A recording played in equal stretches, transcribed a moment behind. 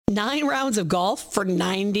9 rounds of golf for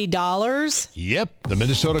 $90? Yep, the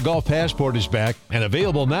Minnesota Golf Passport is back and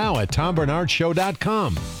available now at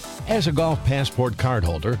TomBernardShow.com. As a Golf Passport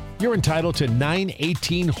cardholder, you're entitled to 9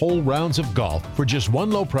 18-hole rounds of golf for just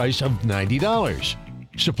one low price of $90.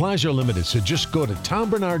 Supplies are limited, so just go to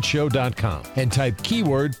TomBernardShow.com and type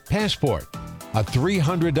keyword passport. A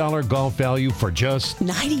 $300 golf value for just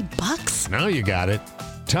 $90? Now you got it.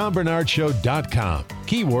 TomBernardShow.com.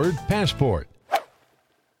 Keyword passport.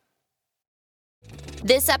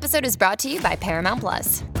 This episode is brought to you by Paramount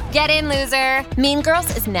Plus. Get in, loser! Mean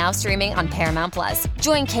Girls is now streaming on Paramount Plus.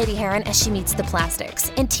 Join Katie Heron as she meets the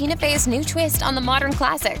plastics and Tina Fey's new twist on the modern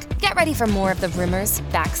classic. Get ready for more of the rumors,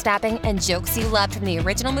 backstabbing, and jokes you loved from the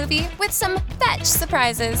original movie with some fetch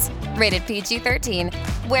surprises. Rated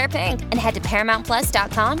PG-13. Wear pink and head to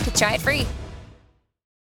ParamountPlus.com to try it free.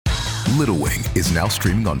 Little Wing is now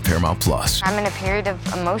streaming on Paramount Plus. I'm in a period of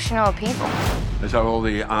emotional upheaval. Is that all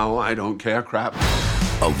the I don't care crap?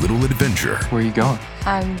 A little adventure. Where are you going?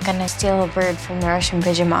 I'm gonna steal a bird from the Russian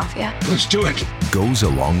pigeon mafia. Let's do it. Goes a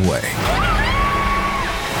long way.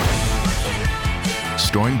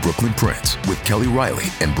 Starring Brooklyn Prince with Kelly Riley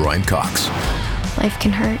and Brian Cox. Life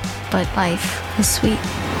can hurt, but life is sweet.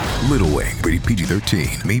 Little Wing, rated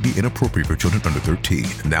PG-13, may be inappropriate for children under 13.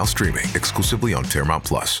 Now streaming exclusively on Paramount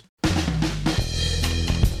Plus.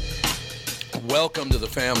 Welcome to the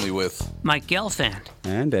family with Mike Gelfand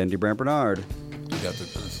and Andy Brant Bernard. You got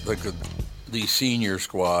the senior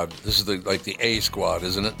squad. This is the A squad,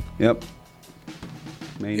 isn't it? Yep.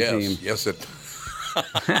 Main team. Yes, it.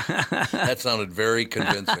 That sounded very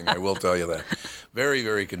convincing. I will tell you that. Very,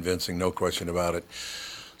 very convincing. No question about it.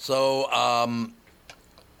 So, I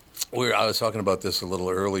was talking about this a little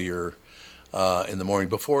earlier in the morning,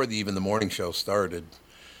 before even the morning show started.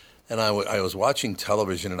 And I was watching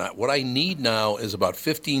television, and what I need now is about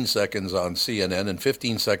 15 seconds on CNN and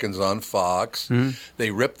 15 seconds on Fox. Mm-hmm. They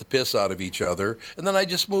rip the piss out of each other, and then I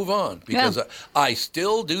just move on. Because I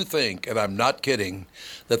still do think, and I'm not kidding,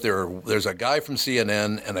 that there's a guy from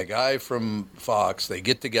CNN and a guy from Fox. They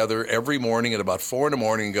get together every morning at about 4 in the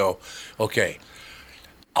morning and go, okay,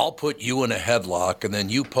 I'll put you in a headlock, and then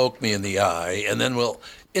you poke me in the eye, and then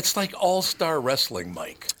it's like all-star wrestling,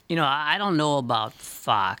 Mike. You know, I don't know about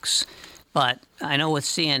Fox, but I know with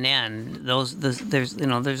CNN,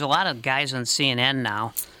 there's a lot of guys on CNN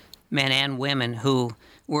now, men and women, who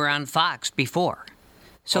were on Fox before.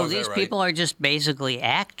 So these people are just basically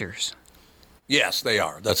actors. Yes, they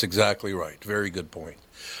are. That's exactly right. Very good point.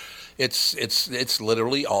 It's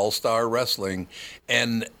literally all-star wrestling,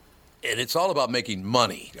 and it's all about making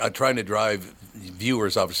money. Trying to drive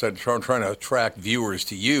viewers, I've said, trying to attract viewers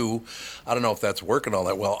to you. I don't know if that's working all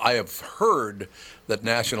that well. I have heard that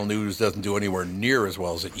national news doesn't do anywhere near as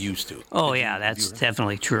well as it used to. Oh, yeah, that's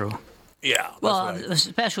definitely true. Yeah. Well,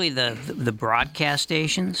 especially the broadcast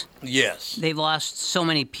stations. Yes. They've lost so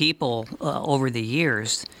many people over the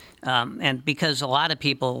years. And because a lot of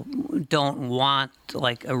people don't want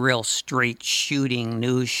like a real straight shooting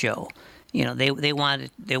news show. You know, they want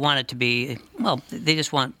it to be, well, they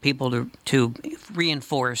just want people to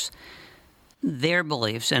reinforce their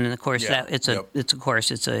beliefs, and of course it's a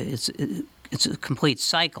complete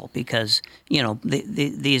cycle, because you know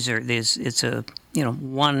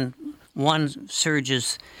one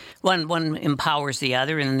surges, one empowers the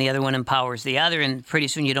other, and then the other one empowers the other, and pretty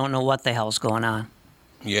soon you don't know what the hell's going on.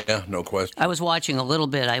 Yeah, no question. I was watching a little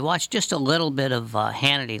bit. I watched just a little bit of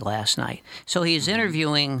Hannity last night. So he's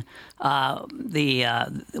interviewing who's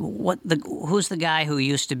the guy who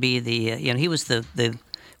used to be he was the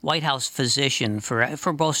White House physician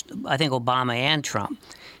for both, I think, Obama and Trump,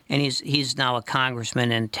 and he's now a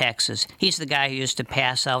congressman in Texas. He's the guy who used to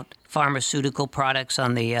pass out pharmaceutical products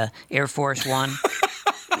on the Air Force One.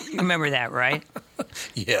 You remember that, right?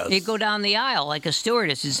 Yes. He'd go down the aisle like a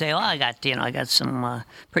stewardess and say, "Well, I got some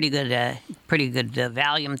pretty good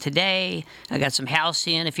Valium today. I got some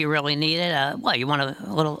Halcyon if you really need it. You want a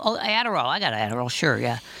little Adderall? I got Adderall, sure,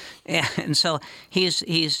 yeah." And so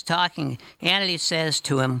he's talking. Hannity says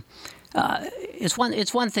to him, "It's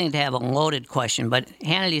one thing to have a loaded question, but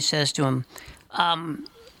Hannity says to him,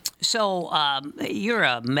 you're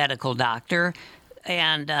a medical doctor,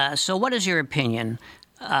 and so what is your opinion?"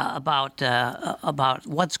 About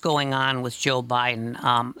what's going on with Joe Biden.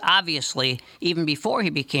 Obviously, even before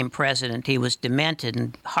he became president, he was demented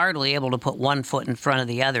and hardly able to put one foot in front of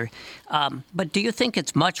the other. But do you think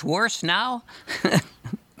it's much worse now?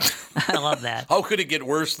 I love that. How could it get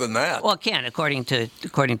worse than that? Well, it can, according to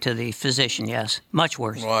the physician, yes. Much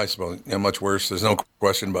worse. Well, I suppose, much worse. There's no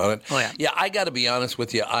question about it. Oh, yeah. Yeah, I got to be honest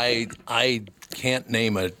with you. I can't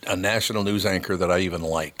name a national news anchor that I even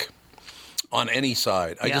like. on any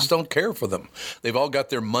side. I Yeah. just don't care for them. They've all got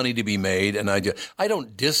their money to be made, and I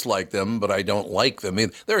don't dislike them, but I don't like them. I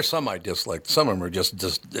mean, there are some I dislike. Some of them are just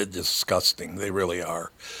disgusting. They really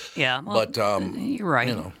are. Yeah, well, But you're right.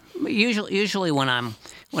 you know. Usually when I'm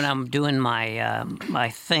doing my my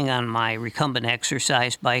thing on my recumbent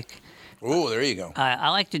exercise bike, Oh, there you go. I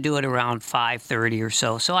like to do it around 5:30 or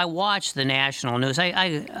so. So I watch the national news.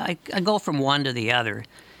 I go from one to the other.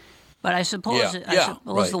 But I suppose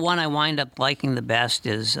right. the one I wind up liking the best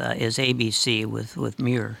is ABC with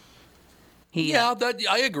Muir.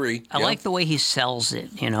 I agree. I like the way he sells it.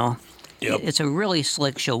 Yep. It's a really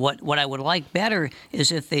slick show. What I would like better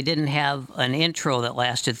is if they didn't have an intro that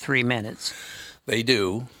lasted 3 minutes. They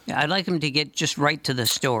do. I'd like them to get just right to the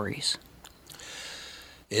stories.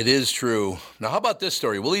 It is true. Now, how about this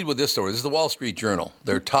story? We'll lead with this story. This is the Wall Street Journal.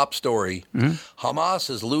 Their top story, Hamas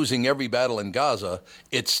is losing every battle in Gaza.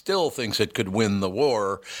 It still thinks it could win the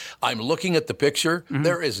war. I'm looking at the picture.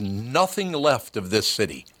 There is nothing left of this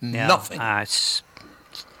city. Yeah, Nothing.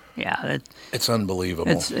 It's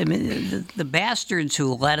unbelievable. The bastards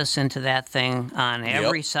who led us into that thing on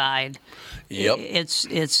every side. Yep. It's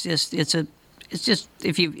just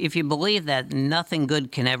if you believe that nothing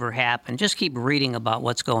good can ever happen, just keep reading about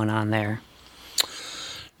what's going on there.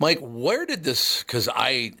 Mike, where did this? Because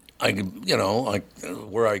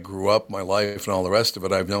where I grew up, my life, and all the rest of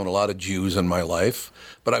it, I've known a lot of Jews in my life,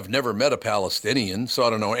 but I've never met a Palestinian, so I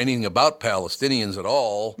don't know anything about Palestinians at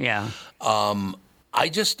all. Yeah. I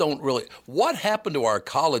just don't really. What happened to our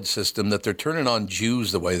college system that they're turning on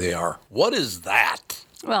Jews the way they are? What is that?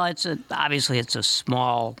 Well, obviously it's a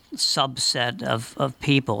small subset of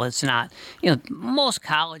people. It's not, most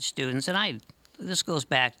college students, and this goes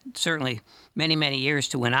back certainly many, many years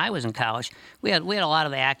to when I was in college. We had a lot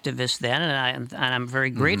of activists then, and I'm very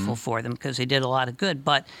grateful for them because they did a lot of good.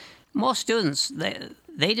 But most students, they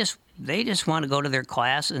just want to go to their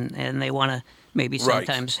class and they want to maybe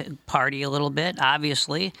sometimes party a little bit,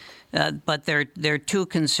 obviously. But their two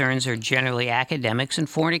concerns are generally academics and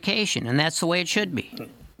fornication, and that's the way it should be.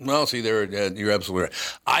 Well, see, you're absolutely right.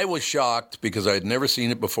 I was shocked because I had never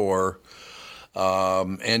seen it before.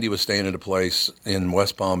 Andy was staying at a place in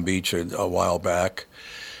West Palm Beach a while back,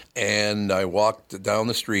 and I walked down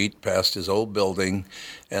the street past his old building,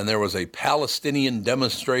 and there was a Palestinian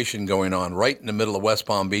demonstration going on right in the middle of West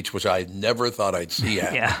Palm Beach, which I never thought I'd see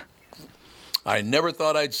happen. Yeah. I never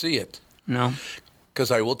thought I'd see it. No.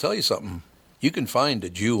 Because I will tell you something. You can find a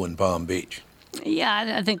Jew in Palm Beach.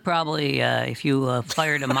 Yeah, I think probably if you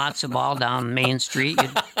fired a matzo ball down Main Street,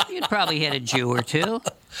 you'd probably hit a Jew or two.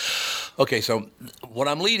 Okay, so what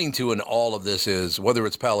I'm leading to in all of this is, whether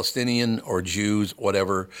it's Palestinian or Jews,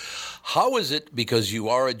 whatever, how is it because you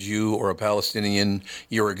are a Jew or a Palestinian,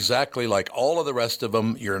 you're exactly like all of the rest of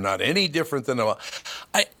them, you're not any different than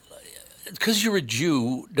because you're a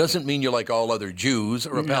Jew doesn't mean you're like all other Jews,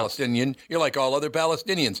 or a Palestinian. You're like all other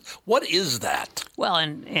Palestinians. What is that? Well,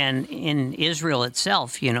 and in Israel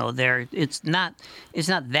itself, it's not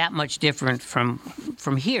that much different from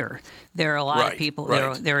here. There are a lot of people.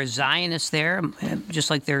 Right. There are Zionists there, just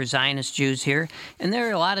like there are Zionist Jews here, and there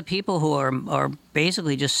are a lot of people who are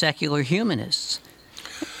basically just secular humanists.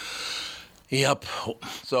 Yep.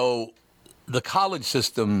 So the college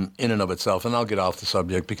system in and of itself, and I'll get off the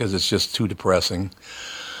subject because it's just too depressing,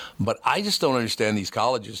 but I just don't understand these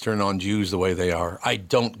colleges turn on Jews the way they are. I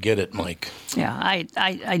don't get it, Mike. Yeah,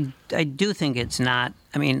 I do think it's not.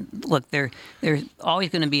 I mean, look, there's always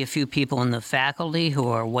going to be a few people in the faculty who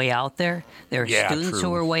are way out there. There are students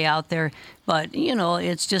who are way out there, but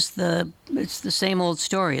it's just the same old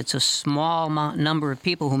story. It's a small number of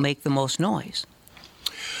people who make the most noise.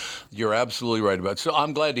 You're absolutely right about it. So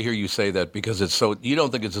I'm glad to hear you say that because it's so. You don't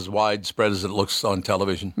think it's as widespread as it looks on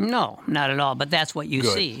television? No, not at all. But that's what you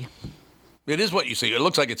see. It is what you see. It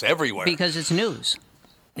looks like it's everywhere because it's news.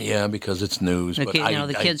 Yeah, because it's news.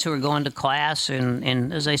 The kids who are going to class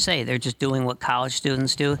and as I say, they're just doing what college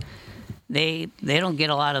students do. They don't get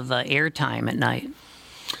a lot of airtime at night.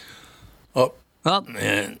 Oh,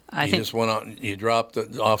 man! Just went on. You dropped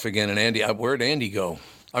it off again, and Andy. Where'd Andy go?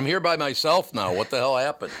 I'm here by myself now. What the hell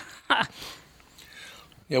happened?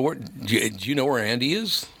 Yeah, do you know where Andy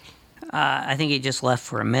is? I think he just left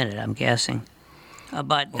for a minute, I'm guessing.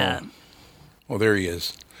 Well, there he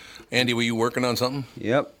is. Andy, were you working on something?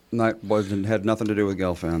 Yep. Had nothing to do with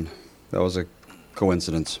Gelfand. That was a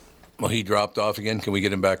coincidence. Well, he dropped off again. Can we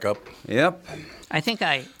get him back up? Yep. I think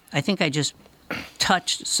I just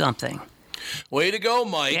touched something. Way to go,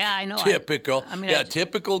 Mike. Yeah, I know. Typical.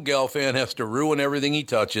 Typical Gelfand has to ruin everything he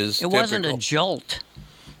touches. It wasn't a jolt.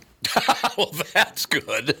 Well, that's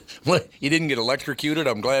good. Well, you didn't get electrocuted?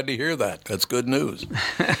 I'm glad to hear that. That's good news.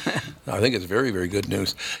 I think it's very, very good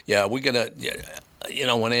news. Yeah, we're going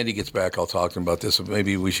to, when Andy gets back, I'll talk to him about this.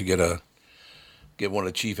 Maybe we should get one of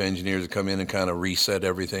the chief engineers to come in and kind of reset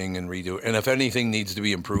everything and redo it. And if anything needs to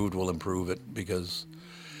be improved, we'll improve it because,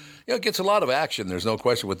 it gets a lot of action. There's no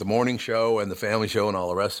question with the morning show and the family show and all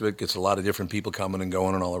the rest of it. Gets a lot of different people coming and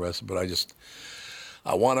going and all the rest of it. But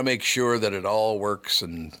I want to make sure that it all works.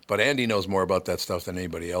 But Andy knows more about that stuff than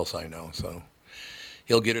anybody else I know. So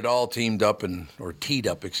he'll get it all teed up, and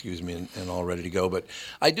all ready to go. But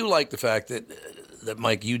I do like the fact that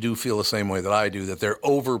Mike, you do feel the same way that I do, that they're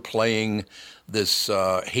overplaying this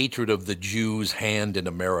hatred of the Jews hand in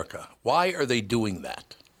America. Why are they doing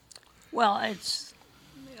that? Well, it's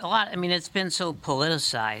a lot. I mean, it's been so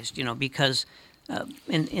politicized, because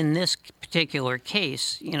in this particular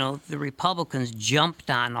case, the Republicans jumped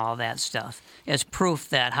on all that stuff as proof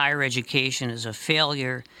that higher education is a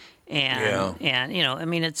failure, and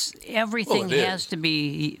it's everything has to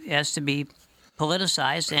be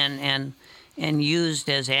politicized and used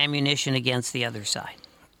as ammunition against the other side.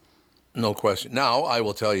 No question. Now, I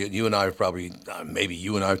will tell you, you and I have probably, maybe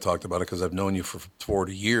you and I have talked about it because I've known you for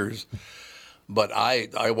 40 years. But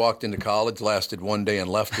I walked into college, lasted one day, and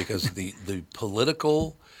left because the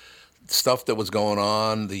political stuff that was going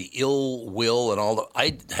on, the ill will and all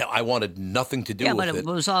I wanted nothing to do with it. Yeah, but it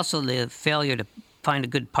was also the failure to find a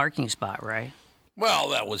good parking spot, right? Well,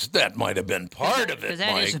 that might have been part of it, because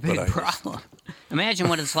that Mike, is a big problem. Imagine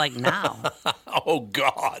what it's like now. Oh,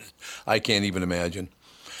 God. I can't even imagine.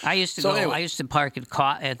 I used to I used to park at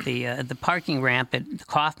the parking ramp at the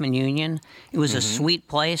Kaufman Union. It was a sweet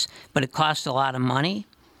place, but it cost a lot of money.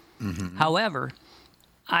 Mm-hmm. However,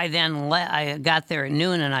 I got there at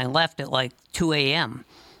noon and I left at like 2 a.m.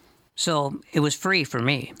 So it was free for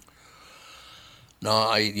me. No,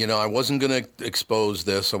 I wasn't going to expose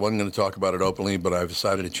this. I wasn't going to talk about it openly, but I've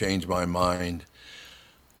decided to change my mind.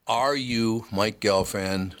 Are you, Mike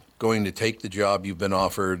Gelfand, going to take the job you've been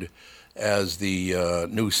offered as the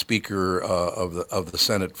new Speaker of the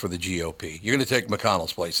Senate for the GOP? You're going to take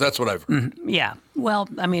McConnell's place. That's what I've heard. Mm-hmm. Yeah. Well,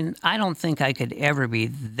 I mean, I don't think I could ever be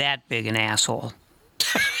that big an asshole.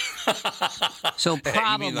 So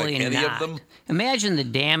probably you mean like any not. Of them? Imagine the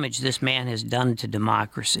damage this man has done to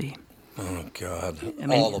democracy. Oh God!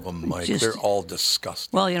 All of them, Mike. They're all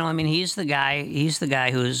disgusting. Well, he's the guy. He's the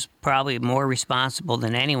guy who's probably more responsible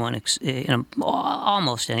than anyone,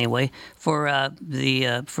 almost anyway, for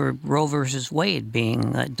for Roe versus Wade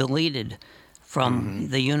being deleted from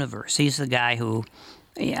the universe. He's the guy who,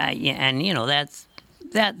 that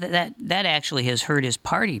actually has hurt his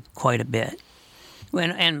party quite a bit.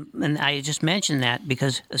 And I just mentioned that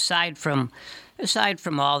because aside from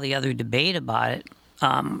all the other debate about it.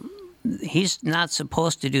 He's not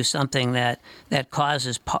supposed to do something that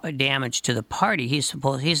causes damage to the party. He's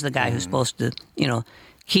the guy who's supposed to,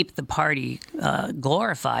 keep the party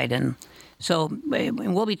glorified. And so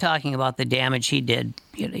we'll be talking about the damage he did.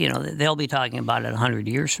 They'll be talking about it 100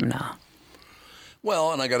 years from now.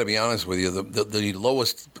 Well, and I got to be honest with you, the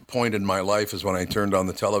lowest point in my life is when I turned on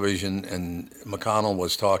the television and McConnell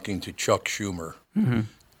was talking to Chuck Schumer. Mm-hmm.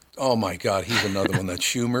 Oh, my God, he's another one. That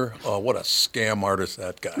Schumer, oh, what a scam artist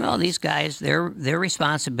that guy is. Well, these guys, their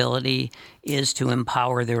responsibility is to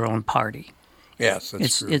empower their own party. Yes,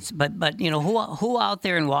 that's true. But who out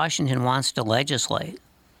there in Washington wants to legislate?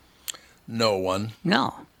 No one.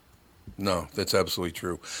 No, that's absolutely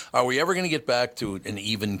true. Are we ever going to get back to an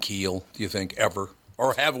even keel, do you think, ever?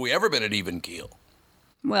 Or have we ever been an even keel?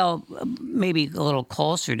 Well, maybe a little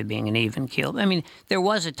closer to being an even keel. I mean, there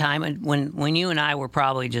was a time when you and I were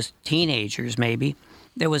probably just teenagers, maybe.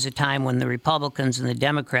 There was a time when the Republicans and the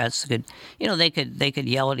Democrats could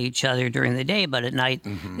yell at each other during the day, but at night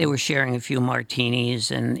they were sharing a few martinis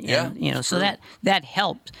so that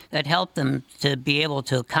helped. That helped them to be able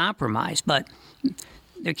to compromise. But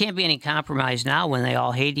there can't be any compromise now when they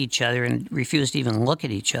all hate each other and refuse to even look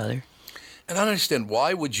at each other. And I don't understand,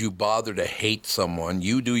 why would you bother to hate someone?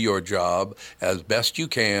 You do your job as best you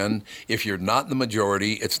can. If you're not in the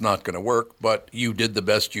majority, it's not going to work, but you did the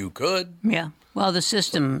best you could. Yeah. Well, the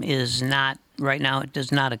system is not, right now, it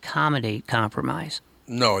does not accommodate compromise.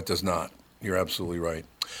 No, it does not. You're absolutely right.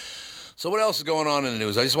 So what else is going on in the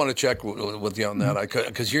news? I just want to check with you on that,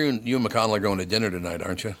 because you and McConnell are going to dinner tonight,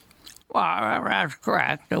 aren't you? Well, that's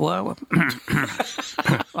correct. Well,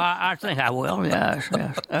 I think I will, yes.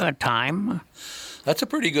 Time. That's a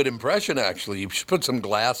pretty good impression, actually. You should put some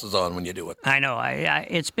glasses on when you do it. I know.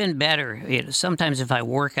 It's been better. Sometimes if I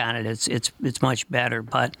work on it, it's much better.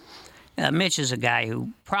 But Mitch is a guy who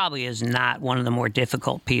probably is not one of the more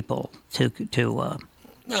difficult people to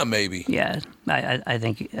Maybe. Yeah, I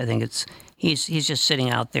think it's he's just sitting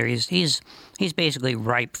out there. He's basically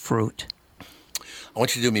ripe fruit. I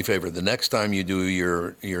want you to do me a favor. The next time you do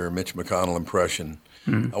your Mitch McConnell impression,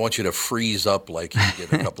 I want you to freeze up like you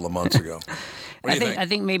did a couple of months ago. What do you think? I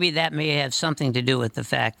think maybe that may have something to do with the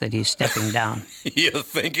fact that he's stepping down. You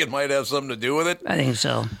think it might have something to do with it? I think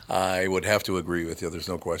so. I would have to agree with you. There's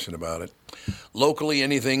no question about it. Locally,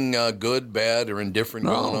 anything good, bad, or indifferent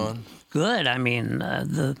going on? Good. I mean,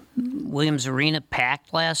 the Williams Arena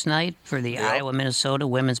packed last night for the Iowa-Minnesota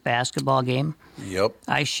women's basketball game. Yep.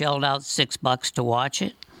 I shelled out $6 to watch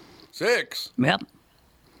it. $6? Yep.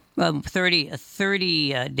 A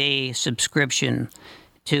 30-day subscription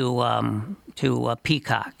to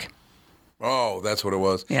Peacock. Oh, that's what it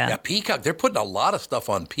was. Yeah, Peacock. They're putting a lot of stuff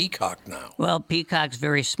on Peacock now. Well, Peacock's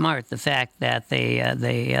very smart. The fact that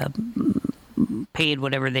they paid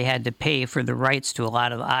whatever they had to pay for the rights to a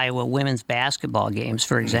lot of Iowa women's basketball games,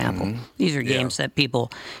 for example. Mm-hmm. These are games that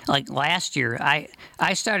people, like last year,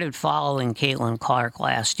 I started following Caitlin Clark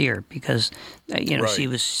last year because, she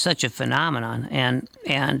was such a phenomenon.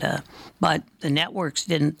 But the networks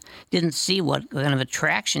didn't see what kind of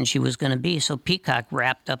attraction she was going to be, so Peacock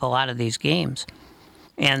wrapped up a lot of these games.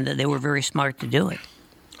 And they were very smart to do it.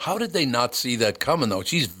 How did they not see that coming, though?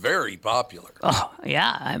 She's very popular. Oh,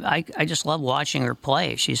 yeah. I just love watching her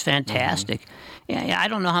play. She's fantastic. Mm-hmm. Yeah, I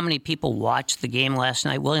don't know how many people watched the game last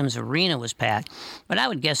night. Williams Arena was packed, but I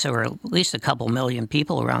would guess there were at least a couple million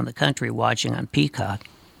people around the country watching on Peacock.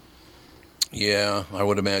 Yeah, I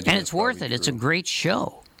would imagine. And it's worth it. True. It's a great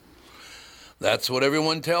show. That's what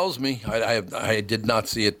everyone tells me. I did not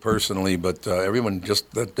see it personally, but everyone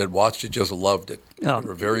just that watched it just loved it. Oh. They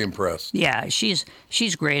were very impressed. Yeah, she's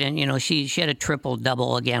great, and she had a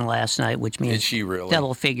triple-double again last night, which means Did she really?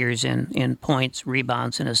 Double figures in points,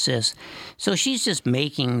 rebounds, and assists. So she's just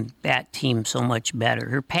making that team so much better.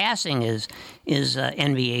 Her passing is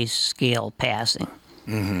NBA scale passing.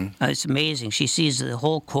 Mm-hmm. It's amazing. She sees the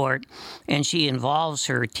whole court, and she involves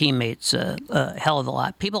her teammates a hell of a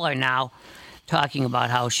lot. People are now talking about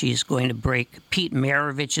how she's going to break Pete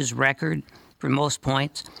Maravich's record for most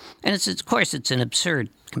points. And of course, it's an absurd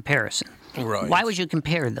comparison. Right. Why would you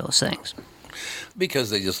compare those things? Because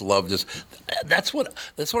they just love this. That's what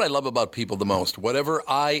I love about people the most. Whatever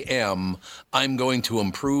I am, I'm going to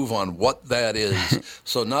improve on what that is.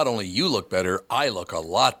 So not only you look better, I look a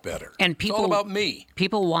lot better. And people, it's all about me.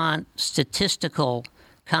 People want statistical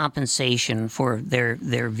compensation for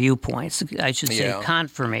their viewpoints. I should say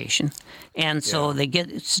confirmation. And so they get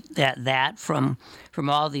that from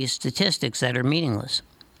all these statistics that are meaningless.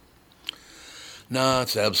 No,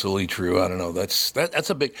 it's absolutely true. I don't know. That's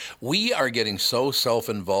a big. We are getting so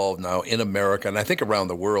self-involved now in America, and I think around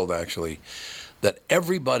the world actually, that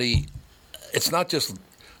everybody. It's not just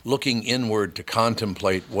looking inward to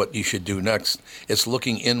contemplate what you should do next. It's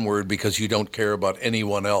looking inward because you don't care about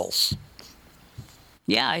anyone else.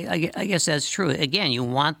 Yeah, I guess that's true. Again, you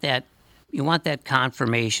want that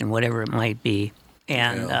confirmation, whatever it might be,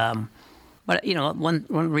 and. But, one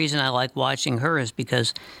reason I like watching her is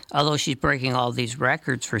because although she's breaking all these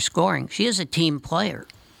records for scoring, she is a team player.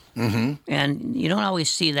 Mm-hmm. And you don't always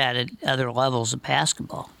see that at other levels of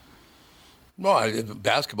basketball. Well,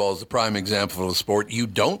 basketball is the prime example of a sport you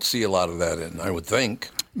don't see a lot of that in, I would think.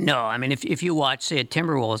 No, I mean, if you watch, say, a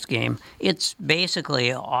Timberwolves game, it's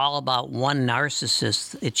basically all about one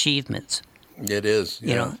narcissist's achievements. It is.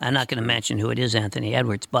 Yeah. I'm not going to mention who it is, Anthony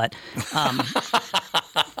Edwards, but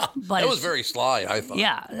that was very sly, I thought.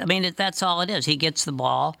 Yeah, I mean that's all it is. He gets the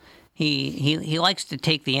ball. He likes to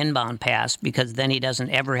take the inbound pass because then he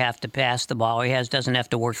doesn't ever have to pass the ball. Or he doesn't have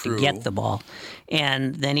to work to get the ball,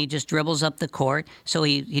 and then he just dribbles up the court. So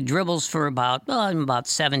he dribbles for about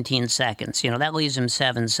 17 seconds. That leaves him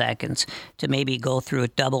 7 seconds to maybe go through a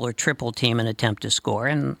double or triple team and attempt to score.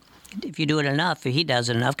 And if you do it enough, he does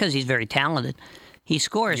it enough because he's very talented. He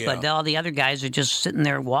scores, but all the other guys are just sitting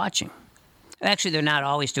there watching. Actually, they're not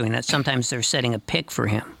always doing that. Sometimes they're setting a pick for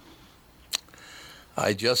him.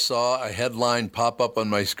 I just saw a headline pop up on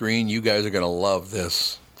my screen. You guys are going to love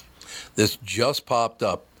this. This just popped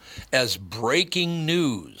up as breaking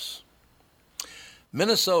news.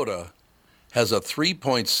 Minnesota has a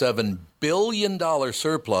 $3.7 billion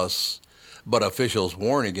surplus, but officials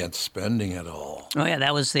warn against spending it all. Oh yeah,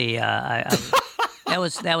 that was the that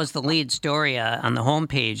was the lead story on the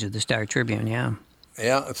homepage of the Star Tribune. Yeah.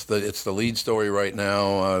 Yeah, it's the lead story right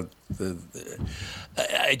now.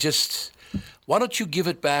 Why don't you give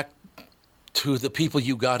it back to the people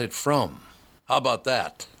you got it from? How about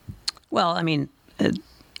that? Well, I mean,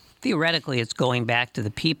 theoretically, it's going back to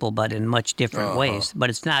the people, but in much different ways. But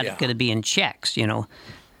it's not going to be in checks.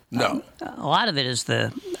 No. A lot of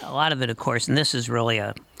it, of course, and this is really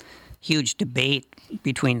a huge debate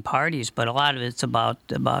between parties, but a lot of it's about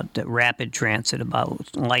rapid transit,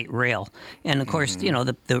 about light rail. And, of course,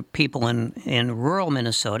 the people in rural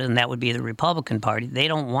Minnesota, and that would be the Republican Party, they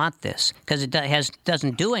don't want this because it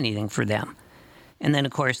doesn't do anything for them. And then,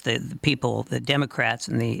 of course, the people, the Democrats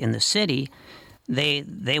in the city,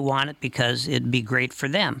 they want it because it'd be great for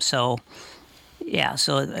them. So, yeah,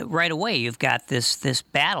 so right away you've got this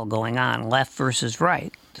battle going on, left versus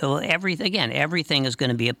right. So everything is going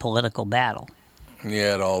to be a political battle.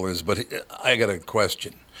 Yeah, it all is. But I got a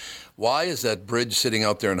question. Why is that bridge sitting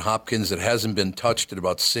out there in Hopkins that hasn't been touched in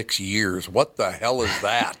about 6 years? What the hell is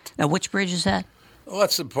that? Now, which bridge is that? Well,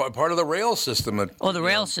 that's a part of the rail system. The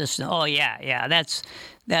rail system. Oh, yeah.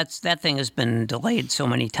 That thing has been delayed so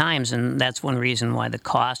many times, and that's one reason why the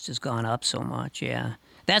cost has gone up so much. Yeah,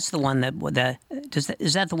 that's the one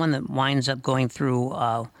is that the one that winds up going through?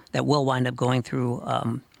 That will wind up going through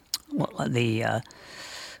the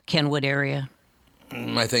Kenwood area.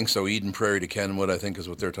 I think so. Eden Prairie to Kenwood, I think, is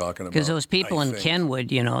what they're talking about. Because those people in Kenwood,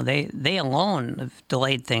 they alone have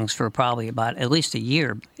delayed things for probably about at least a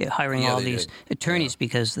year, hiring all these attorneys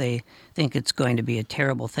because they think it's going to be a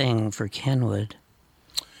terrible thing for Kenwood.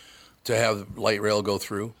 To have light rail go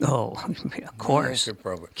through? Oh, of course. Yeah,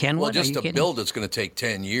 probably. Kenwood? Well, just to build it's going to take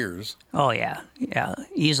 10 years. Oh, yeah. Yeah,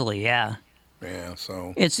 easily, yeah. Yeah,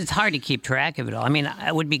 so it's hard to keep track of it all. I mean,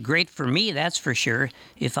 it would be great for me, that's for sure,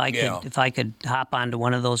 if I could hop onto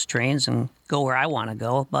one of those trains and go where I want to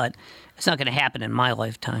go. But it's not going to happen in my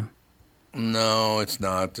lifetime. No, it's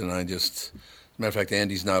not. And as a matter of fact,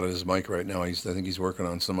 Andy's not at his mic right now. I think he's working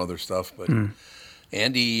on some other stuff. But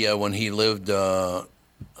Andy, when he lived on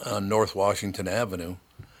North Washington Avenue,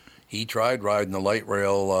 he tried riding the light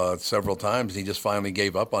rail several times. He just finally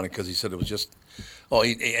gave up on it because he said it was just. Oh,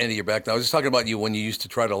 Andy, you're back now. I was just talking about you when you used to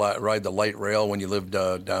try to ride the light rail when you lived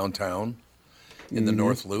downtown in the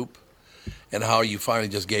North Loop, and how you finally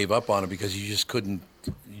just gave up on it because you just couldn't,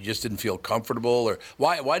 you just didn't feel comfortable. Or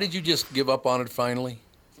why did you just give up on it finally?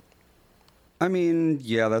 I mean,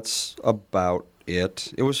 yeah, that's about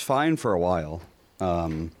it. It was fine for a while.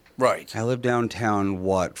 Right. I lived downtown,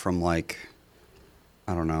 from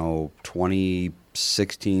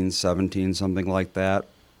 2016, 17, something like that,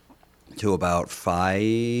 to about 5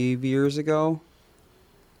 years ago.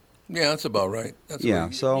 Yeah, that's about right. That's yeah,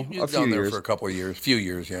 right. So You're a few down there years. for a couple of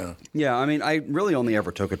years, yeah. Yeah, I mean, I really only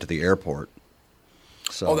ever took it to the airport.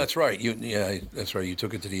 So. Oh, that's right. That's right. You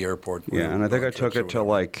took it to the airport. Yeah, and I think I took it to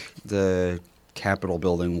the Capitol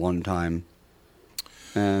building one time.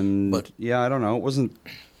 And I don't know, it wasn't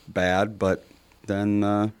bad, but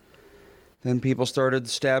then people started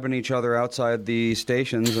stabbing each other outside the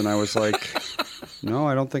stations, and I was like, no,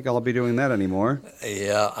 I don't think I'll be doing that anymore.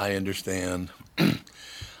 Yeah, I understand.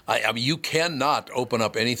 I mean, you cannot open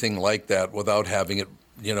up anything like that without having it,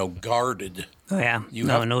 guarded. Oh, yeah.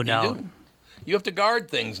 No doubt. You have to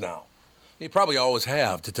guard things now. You probably always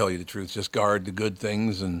have, to tell you the truth. Just guard the good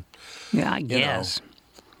things and. Yeah, I guess.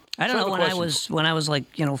 I don't know. When I was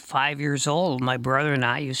 5 years old, my brother and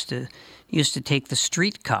I used to take the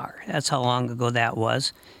streetcar. That's how long ago that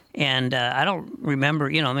was. And I don't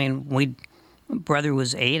remember. My brother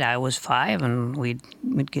was 8, I was 5, and we'd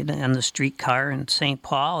get on the streetcar in St.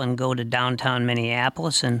 Paul and go to downtown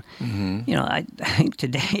Minneapolis. And, I think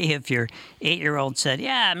today if your 8-year-old said,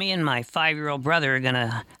 yeah, me and my 5-year-old brother are going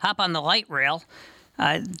to hop on the light rail,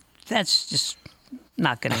 that's just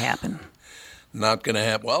not going to happen. Not going to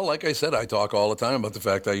happen. Well, like I said, I talk all the time about the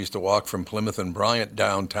fact I used to walk from Plymouth and Bryant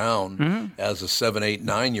downtown as a 7, 8,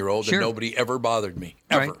 9-year-old, and nobody ever bothered me,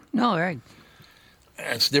 ever. Right. No, right.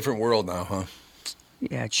 It's a different world now, huh?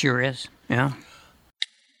 Yeah, it sure is. Yeah.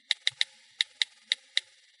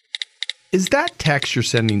 Is that text you're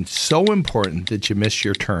sending so important that you missed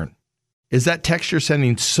your turn? Is that text you're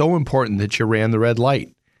sending so important that you ran the red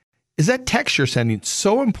light? Is that text you're sending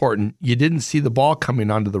so important you didn't see the ball coming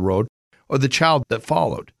onto the road or the child that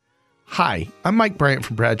followed? Hi, I'm Mike Bryant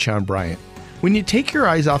from Bradshaw & Bryant. When you take your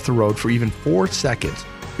eyes off the road for even 4 seconds,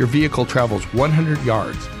 your vehicle travels 100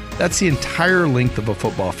 yards. That's the entire length of a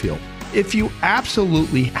football field. If you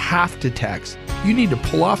absolutely have to text, you need to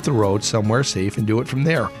pull off the road somewhere safe and do it from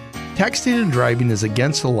there. Texting and driving is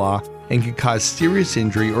against the law and can cause serious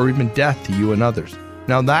injury or even death to you and others.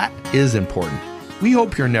 Now that is important. We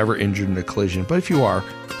hope you're never injured in a collision, but if you are,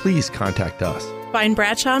 please contact us. Find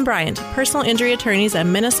Bradshaw & Bryant, personal injury attorneys at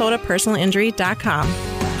minnesotapersonalinjury.com.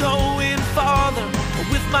 Going farther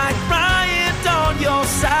with Mike Bryant on your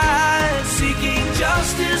side, seeking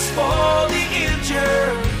justice for the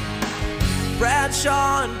injured.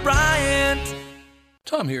 Bradshaw & Bryant.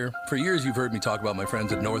 Tom here. For years, you've heard me talk about my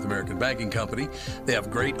friends at North American Banking Company. They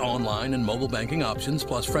have great online and mobile banking options,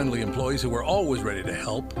 plus friendly employees who are always ready to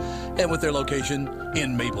help. And with their location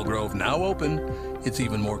in Maple Grove now open, it's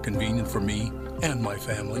even more convenient for me and my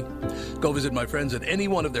family. Go visit my friends at any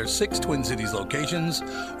one of their 6 Twin Cities locations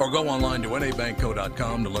or go online to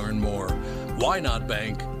nabankco.com to learn more. Why not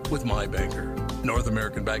bank with my banker? North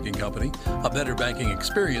American Banking Company, a better banking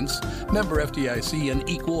experience, member FDIC, and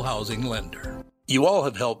equal housing lender. You all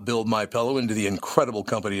have helped build My Pillow into the incredible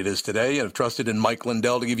company it is today and have trusted in Mike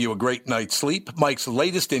Lindell to give you a great night's sleep. Mike's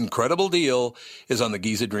latest incredible deal is on the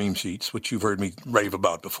Giza Dream Sheets, which you've heard me rave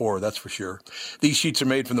about before, that's for sure. These sheets are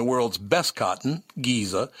made from the world's best cotton,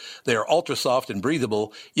 Giza. They are ultra soft and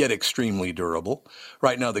breathable, yet extremely durable.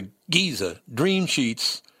 Right now, the Giza Dream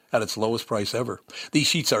Sheets at its lowest price ever. These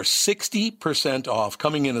sheets are 60% off,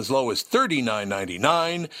 coming in as low as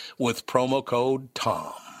 $39.99 with promo code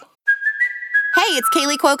TOM. Hey, it's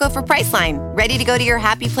Kaylee Cuoco for Priceline. Ready to go to your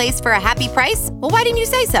happy place for a happy price? Well, why didn't you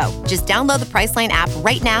say so? Just download the Priceline app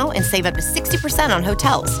right now and save up to 60% on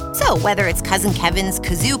hotels. So whether it's Cousin Kevin's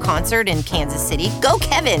Kazoo Concert in Kansas City, go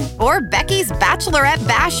Kevin, or Becky's Bachelorette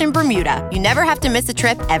Bash in Bermuda, you never have to miss a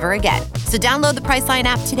trip ever again. So download the Priceline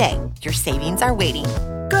app today. Your savings are waiting.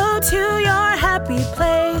 Go to your happy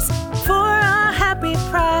place for a happy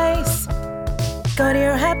price. Go to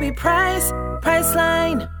your happy price,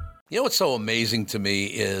 Priceline. You know what's so amazing to me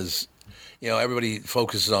is, everybody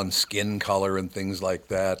focuses on skin color and things like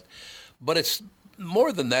that. But it's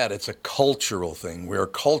more than that. It's a cultural thing. We're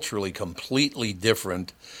culturally completely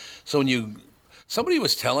different. So when somebody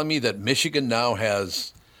was telling me that Michigan now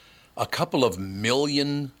has a couple of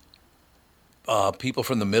million people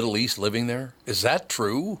from the Middle East living there. Is that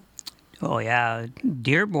true? Oh, yeah.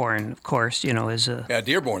 Dearborn, of course, is a... Yeah,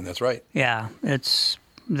 Dearborn, that's right. Yeah, that's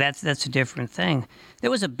a different thing. There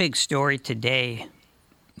was a big story today,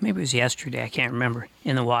 maybe it was yesterday, I can't remember,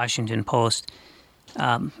 in the Washington Post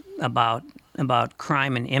about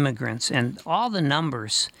crime and immigrants. And all the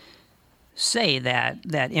numbers say that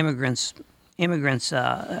immigrants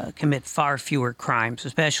commit far fewer crimes,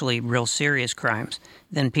 especially real serious crimes,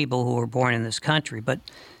 than people who were born in this country. But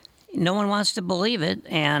no one wants to believe it,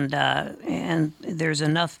 and there's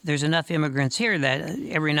enough immigrants here that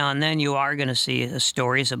every now and then you are going to see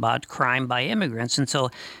stories about crime by immigrants. And so,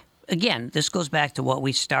 again, this goes back to what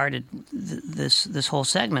we started this whole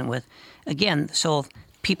segment with. Again, so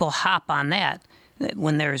people hop on that.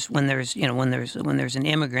 When there's an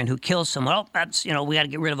immigrant who kills someone, we got to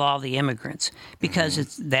get rid of all the immigrants because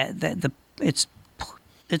it's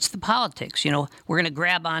the politics. We're going to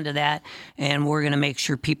grab onto that, and we're going to make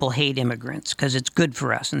sure people hate immigrants because it's good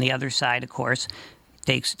for us. And the other side, of course,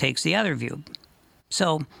 takes the other view.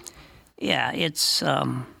 So, yeah, it's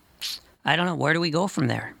I don't know. Where do we go from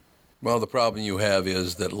there? Well, the problem you have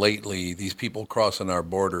is that lately these people crossing our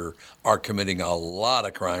border are committing a lot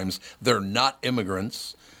of crimes. They're not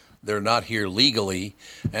immigrants. They're not here legally,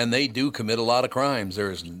 and they do commit a lot of crimes.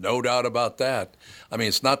 There is no doubt about that. I mean,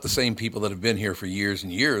 it's not the same people that have been here for years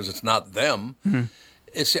and years. It's not them. Mm-hmm.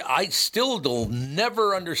 I still will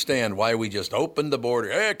never understand why we just opened the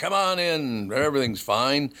border. Hey, come on in. Everything's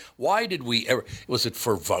fine. Why did we ever? Was it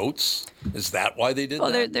for votes? Is that why they did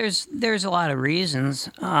that? Well, there's a lot of reasons,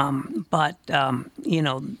 but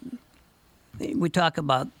we talk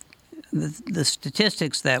about the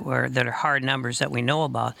statistics that are hard numbers that we know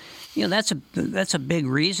about. That's a big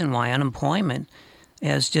reason why unemployment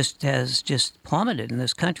has just plummeted in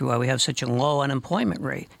this country. Why we have such a low unemployment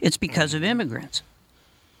rate? It's because of immigrants.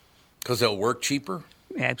 Because they'll work cheaper?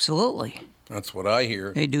 Absolutely. That's what I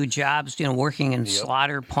hear. They do jobs, working in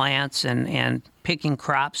slaughter plants and picking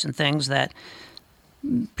crops and things that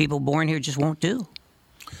people born here just won't do.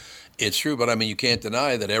 It's true, but I mean, you can't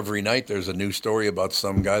deny that every night there's a new story about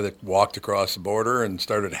some guy that walked across the border and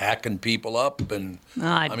started hacking people up. And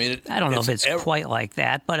I don't know if it's quite like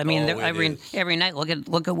that, but I mean, every night,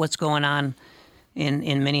 look at what's going on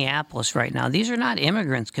in Minneapolis right now. These are not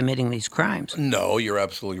immigrants committing these crimes. No, you're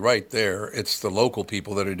absolutely right there. It's the local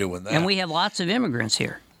people that are doing that. And we have lots of immigrants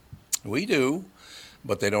here. We do,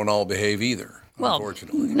 but they don't all behave either,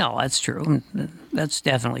 unfortunately. No, that's true. That's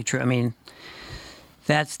definitely true. I mean,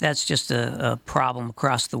 that's just a problem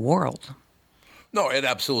across the world. No, it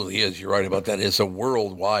absolutely is. You're right about that. It's a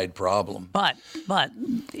worldwide problem. But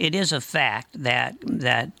it is a fact that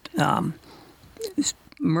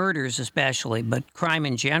murders especially, but crime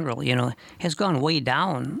in general, has gone way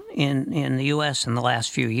down in the U.S. in the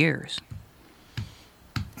last few years.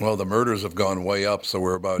 Well, the murders have gone way up, so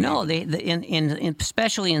we're about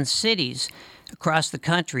especially in cities across the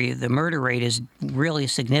country, the murder rate is really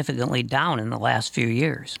significantly down in the last few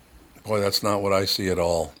years. Boy, that's not what I see at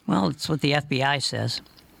all. Well, it's what the FBI says.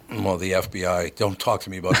 Well, the FBI. Don't talk to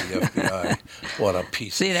me about the FBI. What a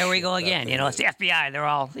piece See, of there we shit go that again. thing You know, it's is. the FBI. They're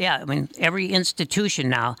all, I mean, every institution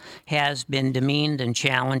now has been demeaned and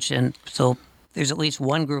challenged. And so there's at least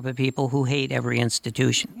one group of people who hate every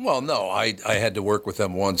institution. Well, no, I had to work with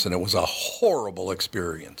them once, and it was a horrible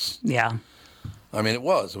experience. Yeah. I mean, it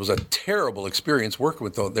was. It was a terrible experience working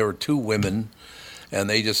with them. There were two women, and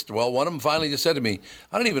they just, well, one of them finally just said to me,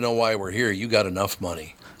 I don't even know why we're here. You got enough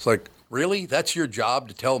money. It's like, really? That's your job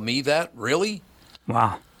to tell me that? Really?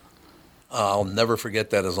 Wow. I'll never forget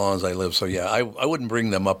that as long as I live. So, yeah, I wouldn't bring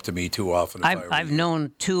them up to me too often. I've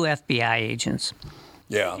known two FBI agents.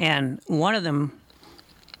 Yeah. And one of them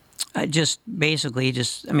just,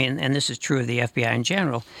 I mean, and this is true of the FBI in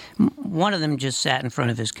general, one of them just sat in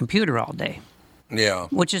front of his computer all day. Yeah.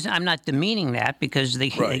 Which is, I'm not demeaning that because they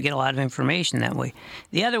get a lot of information that way.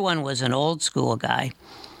 The other one was an old school guy.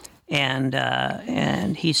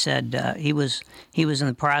 And he said he was in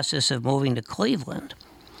the process of moving to Cleveland,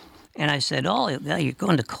 and I said, "Oh, you're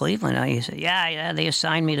going to Cleveland?" And he said, "Yeah, they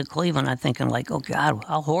assigned me to Cleveland." I'm thinking like, "Oh God,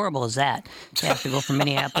 how horrible is that? To have to go from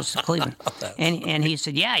Minneapolis to Cleveland?" And he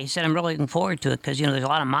said, "Yeah," he said, "I'm really looking forward to it because there's a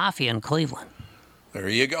lot of mafia in Cleveland." There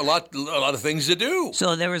you go. A lot of things to do.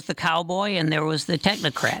 So there was the cowboy and there was the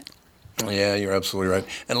technocrat. Yeah, you're absolutely right.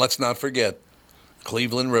 And let's not forget.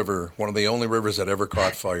 Cleveland River, one of the only rivers that ever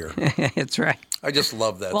caught fire. That's right. I just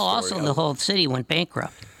love that Well, story. also the whole city went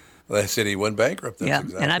bankrupt. The city went bankrupt. That's yeah,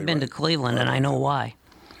 exactly and I've been to Cleveland, and I know why.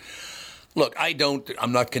 Look,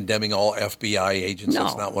 I'm not condemning all FBI agents. No.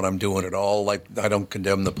 That's not what I'm doing at all. Like, I don't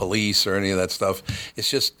condemn the police or any of that stuff.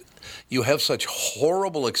 It's just you have such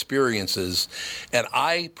horrible experiences, and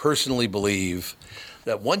I personally believe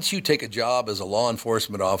that once you take a job as a law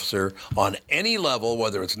enforcement officer on any level,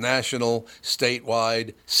 whether it's national,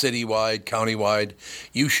 statewide, citywide, countywide,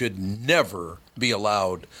 you should never be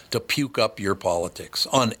allowed to puke up your politics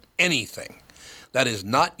on anything. That is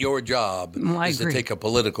not your job, is to take a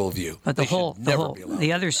political view. But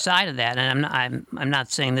the other side of that, and I'm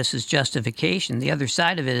not saying this is justification. The other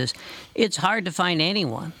side of it is, it's hard to find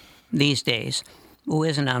anyone these days who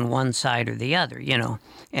isn't on one side or the other,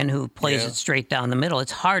 and who plays it straight down the middle.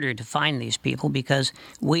 It's harder to find these people because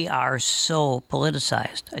we are so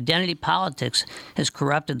politicized. Identity politics has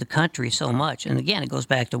corrupted the country so much. And again, it goes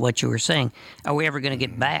back to what you were saying. Are we ever going to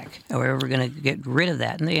get back? Are we ever going to get rid of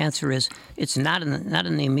that? And the answer is, it's not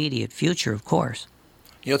in the immediate future, of course.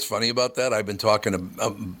 You know what's funny about that? I've been talking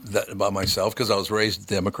about myself because I was raised a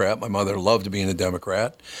Democrat. My mother loved being a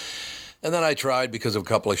Democrat. And then I tried, because of a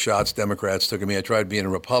couple of shots Democrats took at me, I tried being a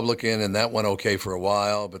Republican, and that went okay for a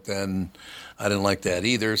while, but then I didn't like that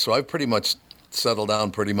either. So I've pretty much settled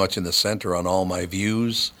down pretty much in the center on all my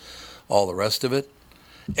views, all the rest of it.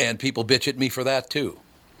 And people bitch at me for that, too.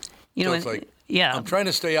 It's like, I'm trying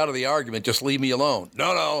to stay out of the argument, just leave me alone.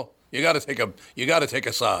 No, you got to take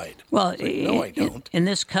a side. Well, no, I don't. In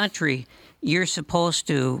this country, you're supposed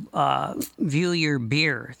to view your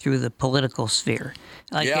beer through the political sphere.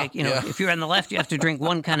 If you're on the left, you have to drink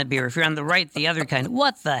one kind of beer. If you're on the right, the other kind.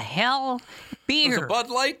 What the hell? Beer. It was a Bud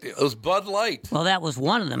Light. It was Bud Light. Well, that was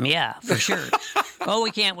one of them, yeah, for sure. Oh,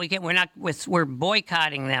 we can't. We're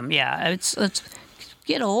boycotting them. Yeah, let's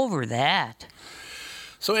get over that.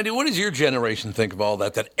 So, Andy, what does your generation think of all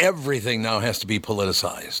that? That everything now has to be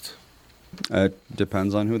politicized? It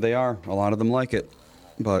depends on who they are. A lot of them like it,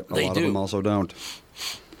 but a lot of them also don't.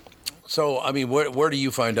 So, I mean, where do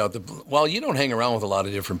you find out well, you don't hang around with a lot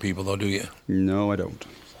of different people, though, do you? No, I don't.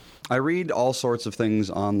 I read all sorts of things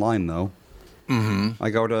online, though. Mm-hmm. I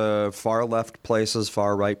go to far left places,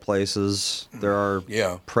 far right places. There are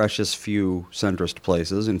precious few centrist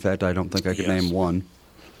places. In fact, I don't think I could name one.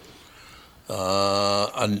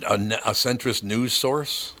 A centrist news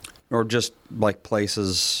source? Or just like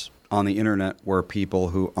places on the internet where people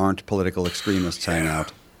who aren't political extremists hang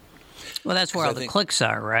out. Well, that's where all the clicks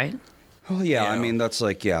are, right? Well, yeah, I mean, that's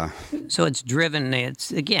like, So it's driven,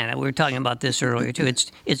 again, we were talking about this earlier, too.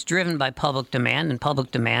 It's driven by public demand, and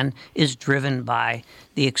public demand is driven by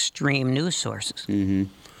the extreme news sources. Mm-hmm.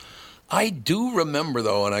 I do remember,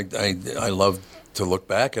 though, and I love to look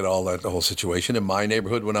back at the whole situation. In my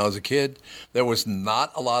neighborhood when I was a kid, there was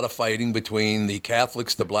not a lot of fighting between the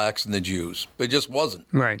Catholics, the blacks, and the Jews. There just wasn't.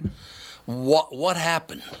 Right. What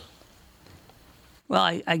happened?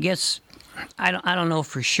 Well, I guess I don't know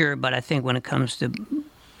for sure, but I think when it comes to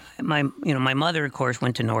my mother, of course,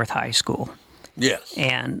 went to North High School. Yes.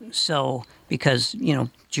 And so because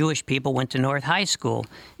Jewish people went to North High School,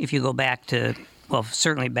 if you go back to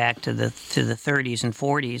certainly back to the 30s and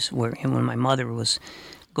 40s, when my mother was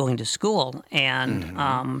going to school,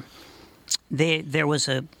 and there was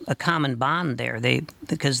a common bond there.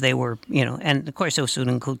 Because they were, and of course those would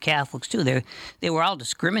include Catholics too. They were all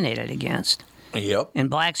discriminated against. Yep. And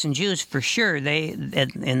blacks and Jews, for sure,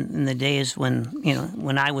 in the days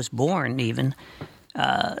when I was born, even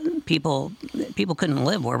people couldn't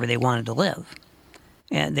live wherever they wanted to live.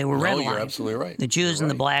 And they were redlined. You're absolutely right. The Jews and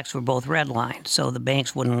the blacks were both redlined, so the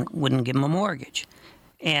banks wouldn't give them a mortgage,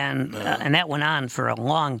 and that went on for a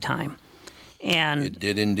long time. And it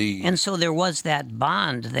did indeed. And so there was that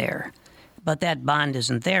bond there, but that bond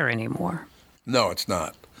isn't there anymore. No, it's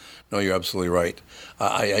not. No, you're absolutely right.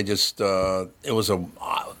 I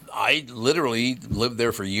literally lived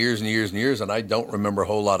there for years and years and years, and I don't remember a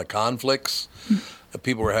whole lot of conflicts.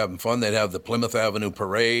 People were having fun. They'd have the Plymouth Avenue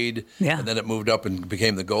Parade, and then it moved up and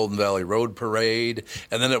became the Golden Valley Road Parade,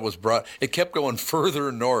 and then it kept going further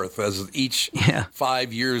north as each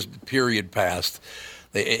 5 years period passed.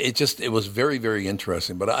 It was very, very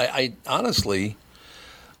interesting. But I honestly,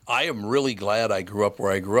 I am really glad I grew up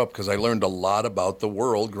where I grew up because I learned a lot about the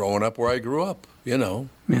world growing up where I grew up. Yeah.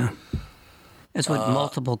 That's what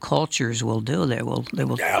multiple cultures will do. They will.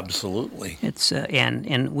 Absolutely. It's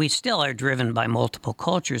and we still are driven by multiple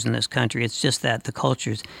cultures in this country. It's just that the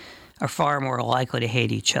cultures are far more likely to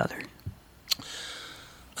hate each other.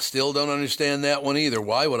 Still don't understand that one either.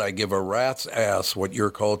 Why would I give a rat's ass what your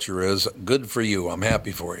culture is? Good for you. I'm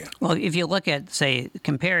happy for you. Well, if you look at,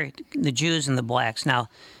 compare the Jews and the blacks. Now,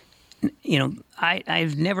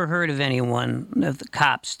 I've never heard of the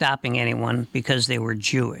cops stopping anyone because they were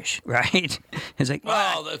Jewish, right? It's like,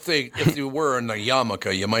 well, if you were in a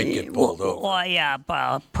yarmulke, you might get pulled over. Well, yeah,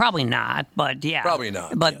 probably not, but yeah. Probably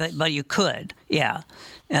not. But you could, yeah.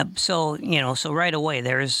 So right away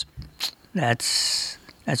that's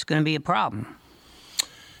going to be a problem.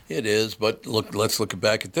 It is, but let's look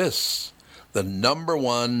back at this. The number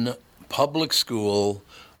one public school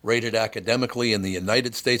rated academically in the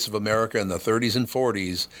United States of America in the 30s and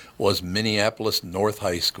 40s was Minneapolis North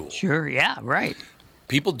High School. Sure, yeah, right.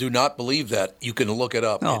 People do not believe that. You can look it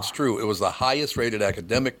up. Oh. It's true. It was the highest rated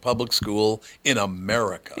academic public school in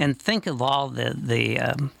America. And think of all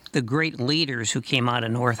the great leaders who came out of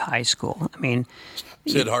North High School. I mean,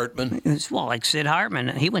 Sid Hartman. Well, like Sid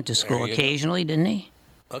Hartman. He went to school occasionally, didn't he?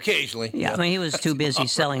 Occasionally. Yeah, I mean, he was too busy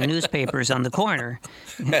selling newspapers on the corner.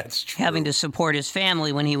 That's true. Having to support his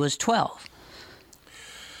family when he was 12.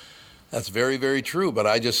 That's very, very true. But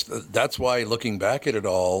that's why looking back at it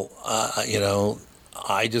all, I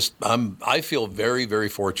feel very, very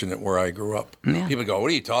fortunate where I grew up. Yeah. People go, what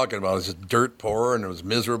are you talking about? It's just dirt poor and it was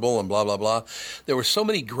miserable and blah, blah, blah. There were so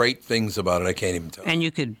many great things about it, I can't even tell you. And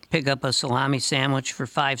you could pick up a salami sandwich for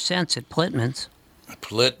 5 cents at Plitman's.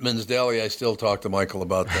 Plitman's Deli, I still talk to Michael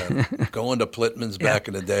about that. Going to Plitman's back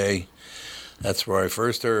in the day, that's where I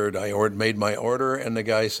first heard. I made my order, and the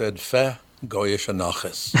guy said, "Fe goyish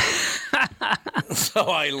anachis." So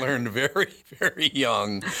I learned very, very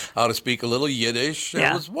young how to speak a little Yiddish.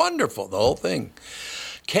 It was wonderful, the whole thing.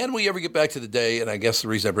 Can we ever get back to the day, and I guess the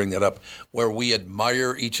reason I bring that up, where we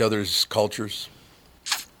admire each other's cultures?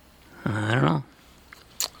 I don't know.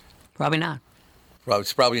 Probably not.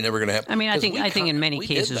 It's probably never going to happen. I mean, I think in many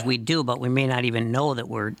cases we do, but we may not even know that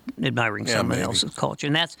we're admiring someone else's culture.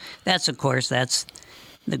 And that's of course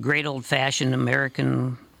the great old-fashioned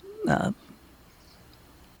American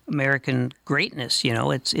greatness.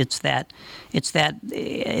 It's that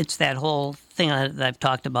whole thing that I've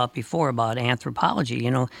talked about before about anthropology.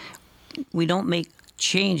 We don't make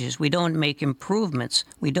changes. We don't make improvements.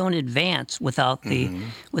 We don't advance without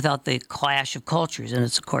the clash of cultures. And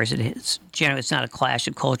it's generally it's not a clash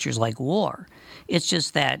of cultures like war. It's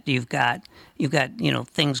just that you've got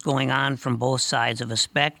things going on from both sides of a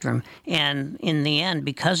spectrum, and in the end,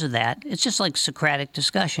 because of that, it's just like Socratic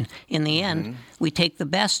discussion. In the end, we take the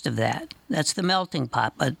best of that. That's the melting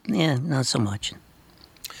pot, but not so much.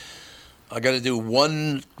 I got to do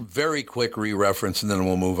one very quick re-reference, and then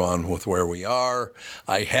we'll move on with where we are.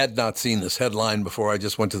 I had not seen this headline before. I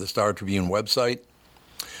just went to the Star Tribune website.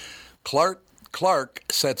 Clark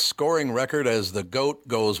sets scoring record as the GOAT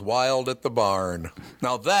goes wild at the barn.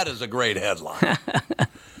 Now, that is a great headline.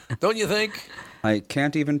 Don't you think? I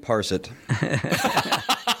can't even parse it.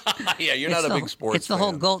 Yeah, you're not a big sports fan. It's the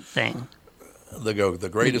whole GOAT thing. The GOAT, the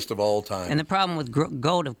greatest of all time. And the problem with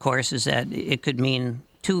GOAT, of course, is that it could mean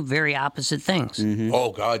two very opposite things. Mm-hmm.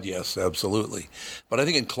 Oh, God, yes, absolutely. But I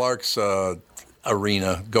think in Clark's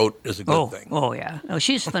arena, GOAT is a good thing. Oh, yeah. Oh,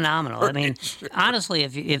 she's phenomenal. I mean, honestly,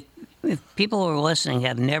 if people who are listening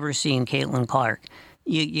have never seen Caitlin Clark,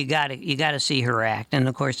 you gotta see her act. And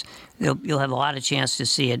of course, you'll have a lot of chance to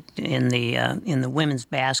see it in the women's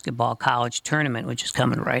basketball college tournament, which is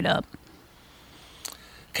coming right up.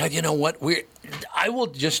 God, you know what? I will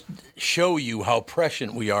just show you how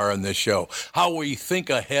prescient we are on this show, how we think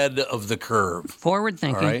ahead of the curve. Forward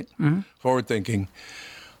thinking. All right? Forward thinking.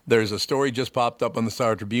 There's a story just popped up on the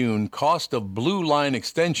Star Tribune. Cost of Blue Line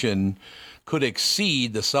extension could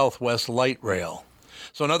exceed the Southwest Light Rail.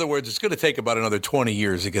 So, in other words, it's going to take about another 20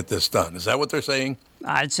 years to get this done. Is that what they're saying?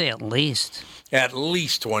 I'd say at least. At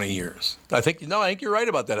least 20 years. I think you're right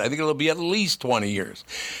about that. I think it'll be at least 20 years.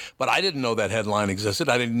 But I didn't know that headline existed.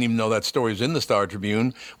 I didn't even know that story was in the Star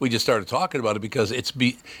Tribune. We just started talking about it because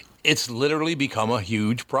it's literally become a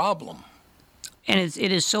huge problem. And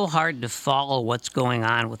it is so hard to follow what's going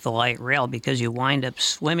on with the light rail because you wind up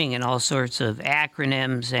swimming in all sorts of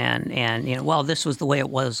acronyms and well, this was the way it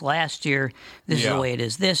was last year. This is the way it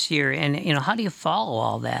is this year. And, how do you follow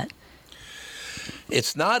all that?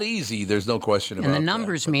 It's not easy. There's no question about it. And the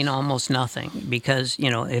numbers mean almost nothing because,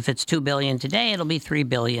 if it's $2 billion today, it'll be $3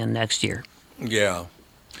 billion next year. Yeah.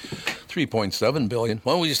 $3.7 billion.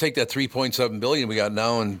 Why don't we just take that $3.7 billion we got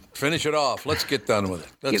now and finish it off? Let's get done with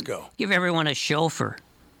it. Let's go. Give everyone a chauffeur.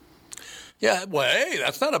 Yeah, well, hey,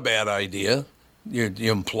 that's not a bad idea. You're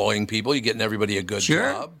employing people. You're getting everybody a good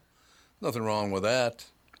job. Nothing wrong with that.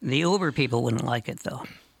 The Uber people wouldn't like it, though.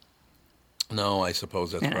 No, I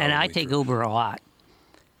suppose that's probably And I take Uber a lot.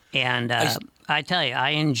 And I tell you,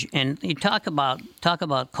 and you talk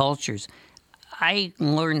about cultures. I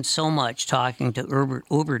learned so much talking to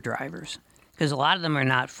Uber drivers because a lot of them are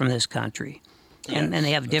not from this country, and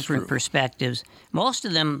they have different perspectives. Most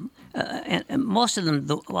of them,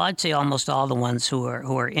 I'd say almost all the ones who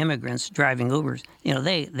are immigrants driving Ubers.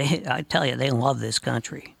 I tell you, they love this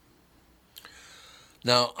country.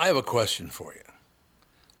 Now, I have a question for you.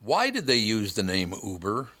 Why did they use the name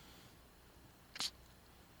Uber?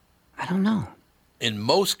 I don't know. In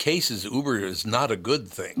most cases, Uber is not a good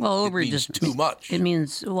thing. Well, Uber means just too much. It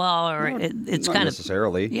means it's not kind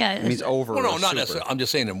necessarily. of yeah. It means over. Well, no, or not super. necessarily. I'm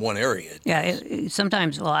just saying in one area. Yeah,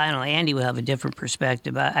 sometimes. Well, I don't know. Andy will have a different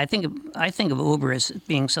perspective. I think of Uber as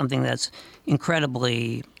being something that's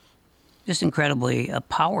incredibly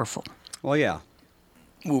powerful. Well, yeah.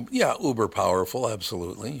 Yeah, Uber powerful,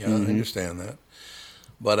 absolutely. Yeah, I understand that.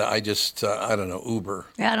 But I just, I don't know, Uber.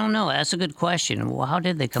 Yeah, I don't know. That's a good question. Well, how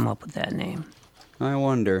did they come up with that name? I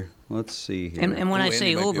wonder. Let's see here. And when I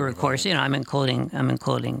say Uber, of course, I'm including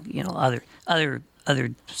other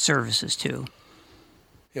services too.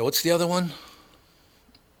 Yeah, what's the other one?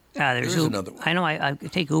 There's another one. I know I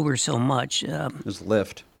take Uber so much. There's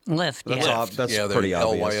Lyft. Lyft, That's yeah, pretty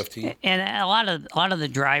obvious. LYFT. And a lot of the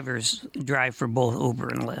drivers drive for both Uber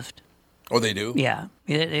and Lyft. Oh, they do? Yeah,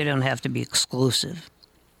 they don't have to be exclusive.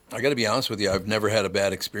 I got to be honest with you. I've never had a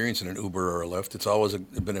bad experience in an Uber or a Lyft. It's always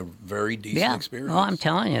been a very decent experience. Well, I'm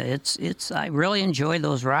telling you, it's. I really enjoy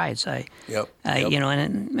those rides. Yep.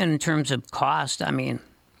 And in terms of cost, I mean,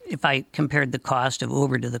 if I compared the cost of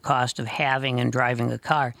Uber to the cost of having and driving a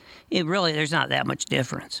car, there's not that much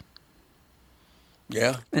difference.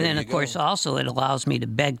 Yeah. And then, of course, also it allows me to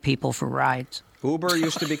beg people for rides. Uber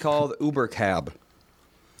used to be called Uber Cab.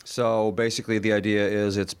 So basically the idea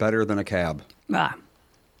is it's better than a cab.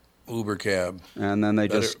 Uber Cab. And then they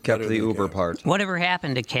just kept the Uber part. Whatever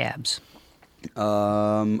happened to cabs?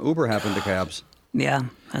 Uber happened to cabs. Yeah,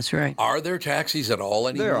 that's right. Are there taxis at all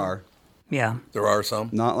anymore? There are. Yeah. There are some?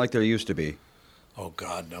 Not like there used to be. Oh,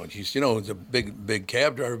 God, no. The big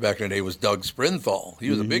cab driver back in the day was Doug Sprinthal. He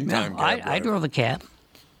was a big-time cab driver. I drove a cab.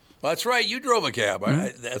 That's right. You drove a cab.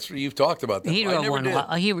 That's what you've talked about. That. He drove one.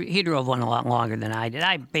 He drove one a lot longer than I did.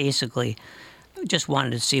 I basically just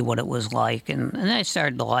wanted to see what it was like, and I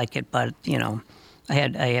started to like it. But I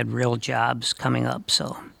had real jobs coming up.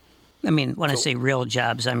 So, I mean, when I say real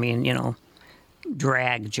jobs, I mean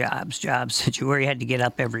drag jobs where you had to get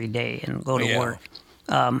up every day and go to work.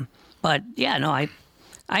 But yeah, no, I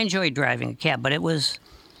enjoyed driving a cab, but it was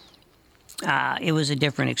a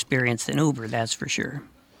different experience than Uber, that's for sure.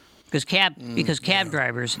 Because cab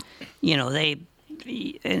drivers, they,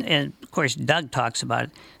 and of course Doug talks about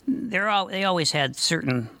it. They always had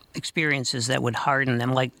certain experiences that would harden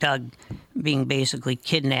them, like Doug being basically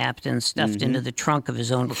kidnapped and stuffed into the trunk of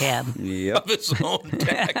his own cab. Yep. Of his own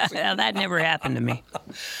taxi. That never happened to me.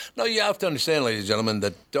 No, you have to understand, ladies and gentlemen,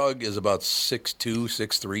 that Doug is about 6'2",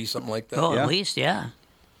 6'3", something like that. Oh, at least, yeah.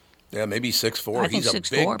 Yeah, maybe 6'4". He's a 6'4",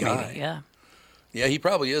 big guy. Maybe, yeah. Yeah, he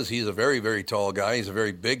probably is. He's a very, very tall guy. He's a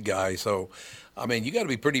very big guy. So, I mean, you got to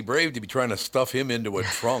be pretty brave to be trying to stuff him into a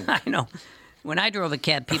trunk. I know. When I drove a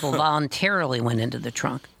cab, people voluntarily went into the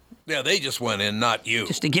trunk. Yeah, they just went in, not you.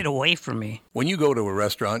 Just to get away from me. When you go to a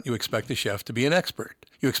restaurant, you expect the chef to be an expert.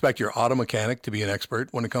 You expect your auto mechanic to be an expert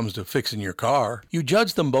when it comes to fixing your car. You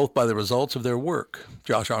judge them both by the results of their work.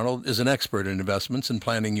 Josh Arnold is an expert in investments and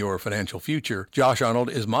planning your financial future. Josh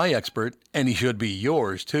Arnold is my expert, and he should be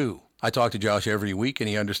yours, too. I talk to Josh every week, and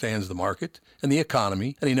he understands the market and the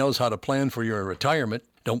economy, and he knows how to plan for your retirement.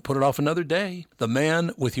 Don't put it off another day. The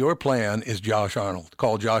man with your plan is Josh Arnold.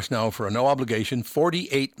 Call Josh now for a no-obligation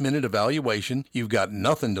 48-minute evaluation. You've got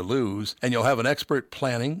nothing to lose, and you'll have an expert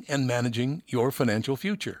planning and managing your financial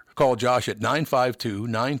future. Call Josh at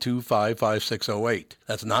 952-925-5608.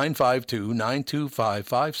 That's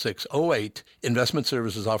 952-925-5608. Investment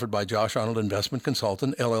services offered by Josh Arnold Investment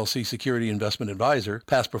Consultant, LLC Security Investment Advisor.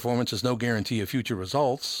 Past performance is no guarantee of future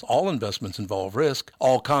results. All investments involve risk.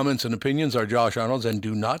 All comments and opinions are Josh Arnold's and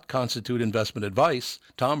do not constitute investment advice.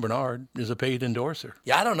 Tom Bernard is a paid endorser.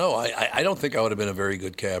 Yeah, I don't know. I don't think I would have been a very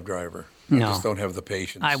good cab driver. No. I just don't have the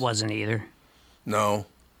patience. I wasn't either. No.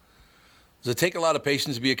 Does it take a lot of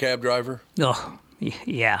patience to be a cab driver? Oh,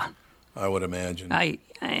 yeah. I would imagine.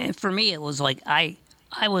 For me, it was like I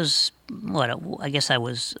was, I guess I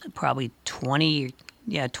was probably 20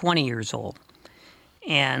 years old.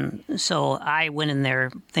 And so I went in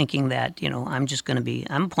there thinking that, I'm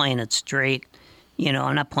playing it straight.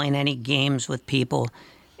 I'm not playing any games with people.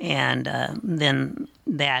 And then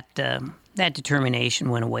that determination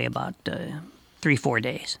went away about 3-4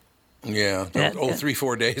 days. Yeah.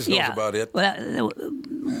 3-4 days, that was about it. Well,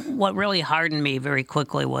 what really hardened me very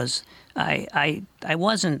quickly was I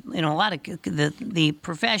wasn't, a lot of the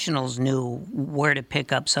professionals knew where to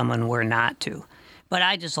pick up someone, where not to. But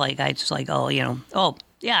I'm a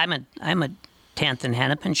 10th in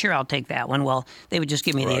Hennepin. Sure, I'll take that one. Well, they would just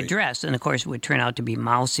give me the address. And, of course, it would turn out to be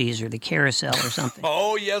Mousie's or the Carousel or something.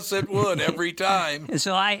 Oh, yes, it would, every time.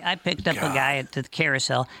 So I picked up a guy at the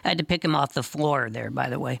Carousel. I had to pick him off the floor there, by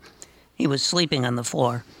the way. He was sleeping on the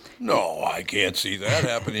floor. No, I can't see that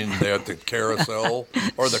happening there at the Carousel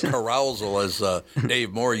or the carousel, as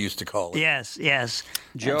Dave Moore used to call it. Yes.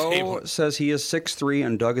 Joe says he is 6'3",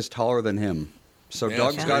 and Doug is taller than him. So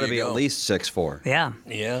Doug's got to be at least 6'4". Yeah.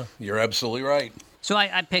 Yeah, you're absolutely right. So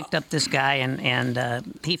I picked up this guy,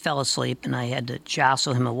 and he fell asleep, and I had to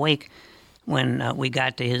jostle him awake when we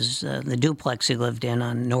got to the duplex he lived in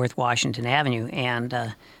on North Washington Avenue.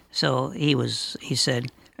 And so he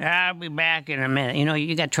said, I'll be back in a minute.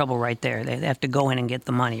 You got trouble right there. They have to go in and get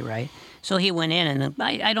the money, right? So he went in, and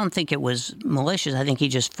I don't think it was malicious. I think he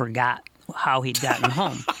just forgot how he'd gotten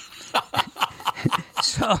home.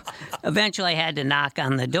 So eventually I had to knock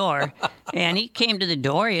on the door, and he came to the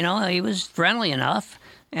door. He was friendly enough.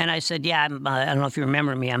 And I said, I don't know if you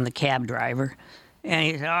remember me, I'm the cab driver. And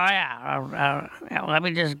he said, oh, yeah, let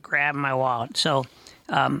me just grab my wallet. So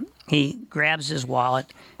he grabs his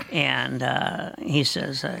wallet, and he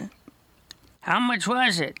says, how much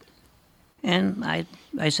was it? And I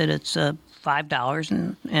said, it's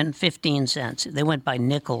 $5.15. They went by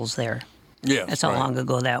nickels there. Yeah, that's how long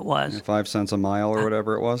ago that was. 5 cents a mile or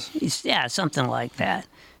whatever it was. Yeah, something like that.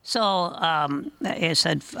 So I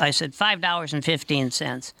said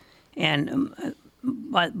 $5.15, and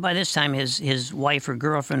by this time his wife or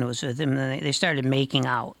girlfriend was with him, and they started making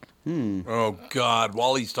out. Oh God!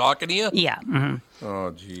 While he's talking to you? Yeah. Mm-hmm.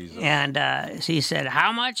 Oh Jesus! And he said,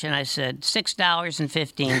 "How much?" And I said,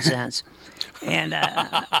 $6.15. And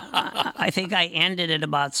I think I ended at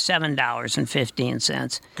about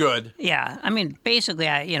 $7.15. Good. Yeah. I mean, basically,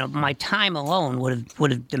 my time alone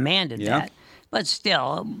would have demanded that. But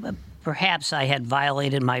still, perhaps I had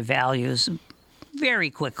violated my values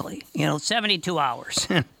very quickly. 72 hours.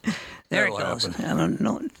 There it goes. I don't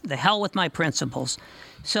know. The hell with my principles.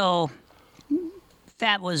 So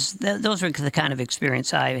those were the kind of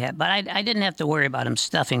experience I had. But I didn't have to worry about him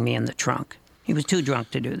stuffing me in the trunk. He was too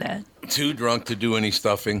drunk to do that. Too drunk to do any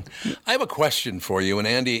stuffing. I have a question for you. And,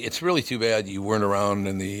 Andy, it's really too bad you weren't around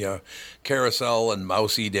in the Carousel and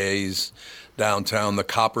Mousy days downtown. The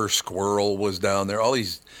Copper Squirrel was down there. All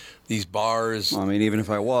these bars. I mean, even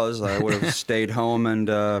if I was, I would have stayed home and,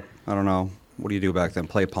 I don't know, what do you do back then?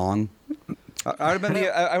 Play Pong? I would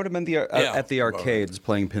have been at the arcades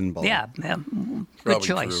playing pinball. Yeah. Good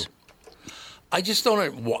choice. True. I just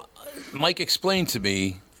don't know. Mike, explain to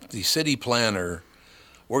me, the city planner,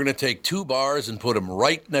 we're going to take two bars and put them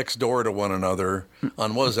right next door to one another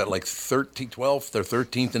on, what is that, like 12th or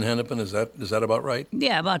 13th in Hennepin? Is that about right?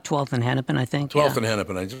 Yeah, about 12th in Hennepin, I think. 12th in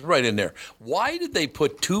Hennepin, just right in there. Why did they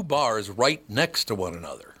put two bars right next to one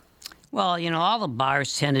another? Well, all the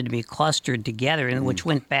bars tended to be clustered together, which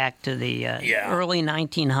went back to the early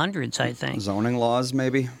 1900s, I think. Zoning laws,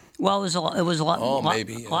 maybe? Well, it was a lot. Oh,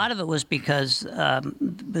 maybe. A lot of it was because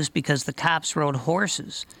the cops rode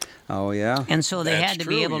horses. Oh yeah. And so they That's had to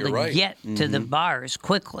true, be able you're to right. get to the bars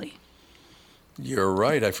quickly. You're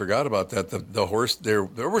right. I forgot about that. The horse. There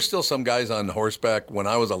were still some guys on horseback when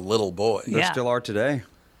I was a little boy. There still are today.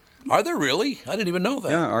 Are there really? I didn't even know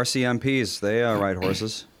that. Yeah, RCMPs. They ride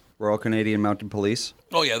horses. Royal Canadian Mounted Police.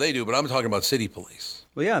 Oh yeah, they do. But I'm talking about city police.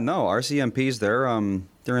 Well, yeah, no, RCMPs.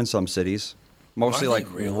 They're in some cities, mostly Are they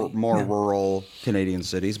like really? more rural Canadian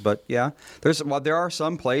cities. But yeah, there are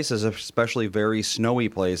some places, especially very snowy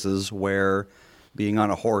places, where being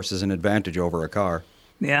on a horse is an advantage over a car.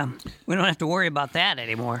 Yeah, we don't have to worry about that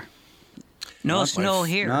anymore. No snow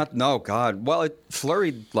here. No, God. Well, it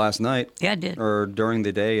flurried last night. Yeah, it did. Or during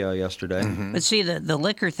the day yesterday. Mm-hmm. But see, the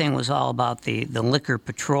liquor thing was all about the liquor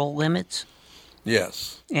patrol limits.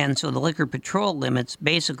 Yes. And so the liquor patrol limits,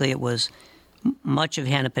 basically it was much of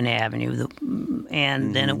Hennepin Avenue,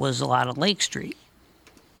 and then it was a lot of Lake Street.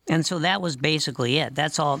 And so that was basically it.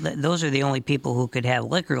 That's all. Those are the only people who could have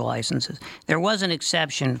liquor licenses. There was an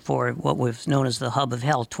exception for what was known as the hub of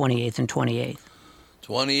hell, 28th and 28th.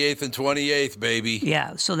 28th and 28th, baby.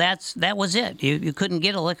 Yeah, so that was it. You couldn't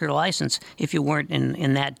get a liquor license if you weren't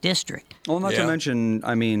in that district. Well, not to mention,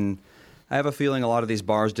 I mean, I have a feeling a lot of these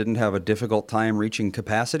bars didn't have a difficult time reaching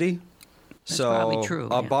capacity. That's probably true.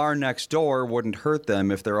 A bar next door wouldn't hurt them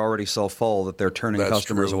if they're already so full that they're turning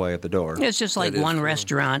customers away at the door. It's just like one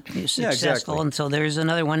restaurant is successful, and so there's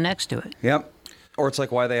another one next to it. Yep. Or it's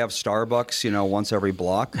like why they have Starbucks, once every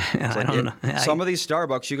block. It's I don't know. Some of these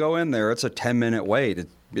Starbucks, you go in there, it's a 10-minute wait.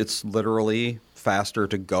 It's literally faster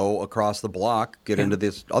to go across the block, get into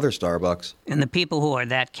this other Starbucks. And the people who are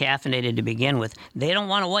that caffeinated to begin with, they don't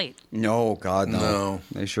want to wait. No, God, no. No.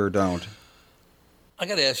 They sure don't. I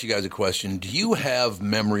got to ask you guys a question. Do you have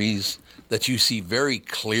memories that you see very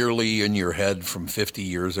clearly in your head from 50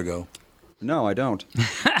 years ago? No, I don't.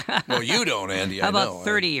 Well, you don't, Andy. How I know. about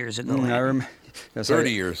 30 years ago? Yes,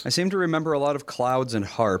 30 years. I seem to remember a lot of clouds and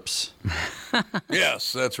harps.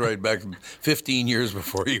 Yes, that's right. Back 15 years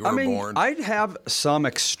before you were born. I'd have some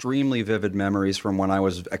extremely vivid memories from when I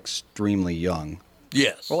was extremely young.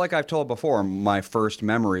 Yes. Well, like I've told before, my first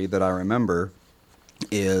memory that I remember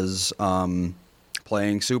is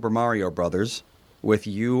playing Super Mario Brothers with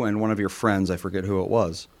you and one of your friends. I forget who it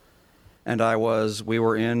was. And we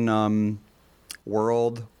were in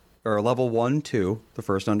level 1, 2, the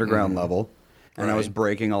first underground level. And I was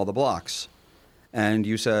breaking all the blocks. And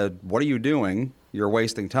you said, "What are you doing? You're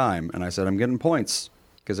wasting time." And I said, "I'm getting points.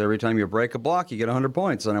 Because every time you break a block, you get 100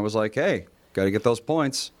 points." And I was like, "Hey, got to get those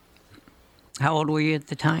points." How old were you at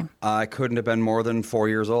the time? I couldn't have been more than 4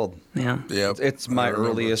 years old. Yeah. Yep. It's my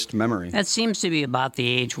earliest memory. That seems to be about the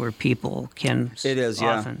age where people can. It is,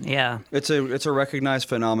 often, yeah. It's a recognized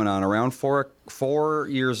phenomenon. Around 4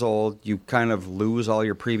 years old, you kind of lose all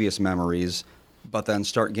your previous memories, but then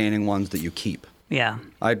start gaining ones that you keep. Yeah.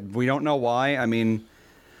 We don't know why. I mean,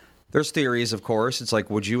 there's theories, of course. It's like,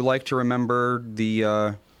 would you like to remember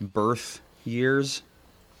the birth years?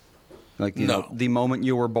 Like, the moment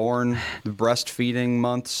you were born, the breastfeeding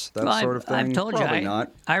months, that sort of thing? I've told Probably you,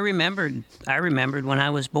 not. I remembered when I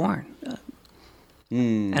was born.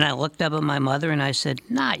 And I looked up at my mother and I said,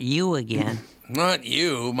 "Not you again." Not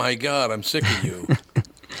you. My God, I'm sick of you.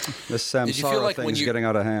 This samsara thing's getting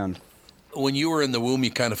out of hand. When you were in the womb,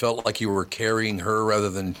 you kind of felt like you were carrying her rather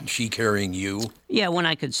than she carrying you? Yeah, when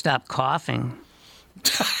I could stop coughing.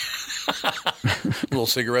 A little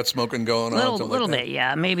cigarette smoking going on? A little bit,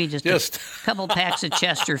 yeah. Maybe just a couple packs of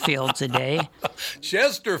Chesterfields a day.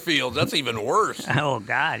 Chesterfields? That's even worse. Oh,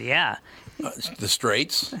 God, yeah. The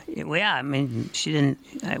straights? Yeah, I mean, she didn't.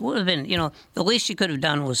 It would have been, the least she could have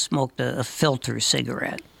done was smoked a filter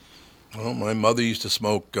cigarette. Well, my mother used to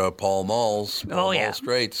smoke Pall Malls. Mall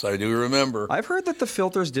straights. I do remember. I've heard that the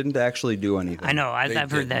filters didn't actually do anything. I know.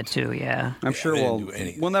 I've heard that too. Yeah. I'm sure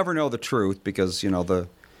we'll never know the truth because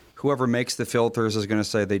whoever makes the filters is going to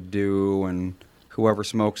say they do, and whoever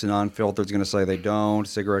smokes a non-filter is going to say they don't.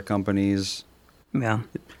 Cigarette companies. Yeah.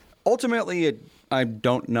 Ultimately, I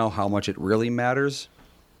don't know how much it really matters,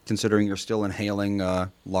 considering you're still inhaling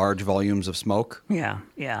large volumes of smoke. Yeah.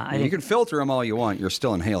 You can filter them all you want. You're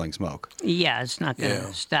still inhaling smoke. Yeah, it's not going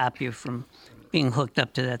to stop you from being hooked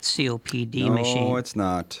up to that COPD machine. No, it's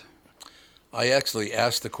not. I actually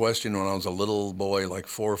asked the question when I was a little boy, like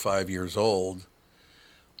 4 or 5 years old,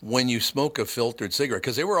 when you smoke a filtered cigarette,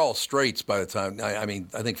 because they were all straights by the time, I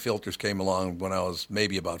think filters came along when I was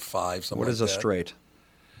maybe about 5, something like that. What is a straight?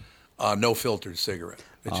 No filtered cigarette.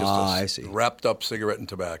 It's just a wrapped up cigarette and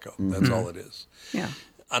tobacco. Mm-hmm. That's all it is. Yeah.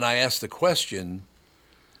 And I asked the question,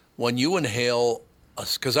 when you inhale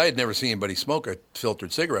because I had never seen anybody smoke a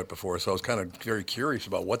filtered cigarette before, so I was kind of very curious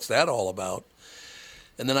about what's that all about.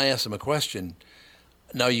 And then I asked him a question.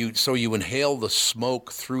 Now, you inhale the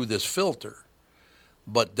smoke through this filter,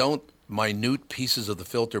 but don't minute pieces of the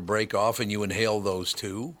filter break off and you inhale those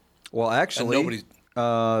too? Well, actually,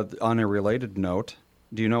 on a related note,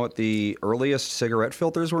 do you know what the earliest cigarette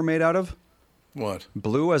filters were made out of? What?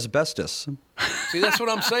 Blue asbestos. See, that's what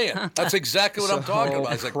I'm saying. That's exactly what I'm talking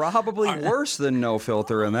about. It's like, probably worse than no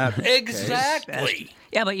filter in that exactly. case.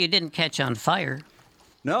 Yeah, but you didn't catch on fire.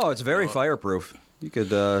 No, it's very fireproof. You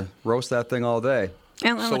could roast that thing all day.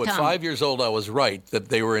 So at 5 years old, I was right that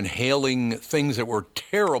they were inhaling things that were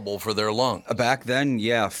terrible for their lungs. Back then,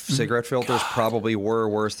 yeah, cigarette filters probably were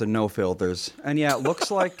worse than no filters. And yeah, it looks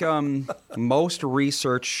like most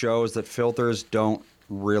research shows that filters don't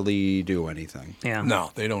really do anything. Yeah.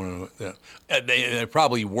 No, they don't. They're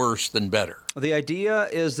probably worse than better. The idea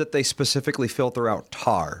is that they specifically filter out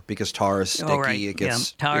tar because tar is sticky. Oh, right. It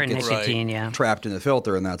gets, tar it and gets nicotine, trapped in the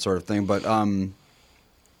filter and that sort of thing. But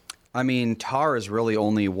I mean, tar is really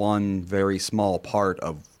only one very small part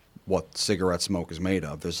of what cigarette smoke is made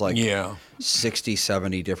of. There's like 60,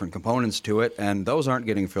 70 different components to it, and those aren't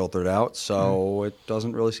getting filtered out, so it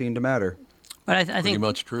doesn't really seem to matter. But I think pretty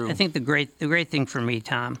much true. I think the great thing for me,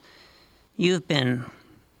 Tom, you've been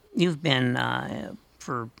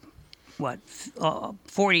for what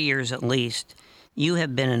 40 years at least. You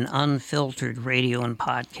have been an unfiltered radio and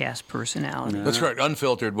podcast personality. That's right,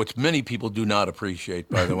 unfiltered, which many people do not appreciate,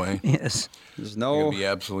 by the way. Yes. There's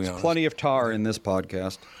plenty of tar in this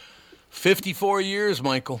podcast. 54 years,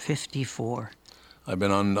 Michael. 54. I've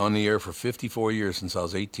been on the air for 54 years since I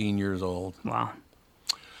was 18 years old. Wow.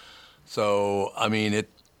 So, I mean,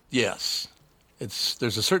 there's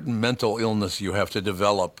a certain mental illness you have to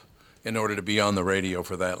develop in order to be on the radio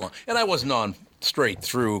for that long. And I wasn't on straight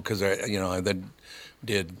through because I then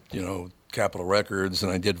did Capitol Records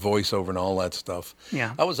and I did voiceover and all that stuff.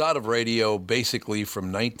 Yeah. I was out of radio basically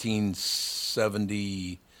from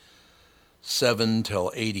 1977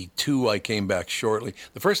 till 82. I came back shortly.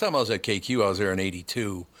 The first time I was at KQ, I was there in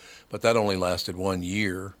 82, but that only lasted 1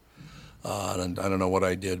 year. And I don't know what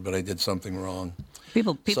I did, but I did something wrong.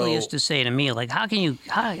 People used to say to me, like, how do you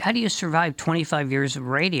survive 25 years of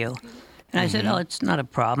radio? And I said, oh, it's not a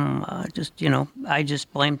problem. I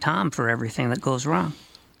just blame Tom for everything that goes wrong.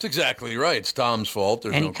 That's exactly right. It's Tom's fault.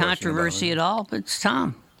 There's Any no question controversy about it. at all, but it's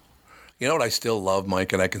Tom. You know what I still love,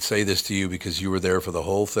 Mike, and I can say this to you because you were there for the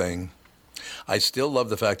whole thing. I still love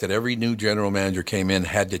the fact that every new general manager came in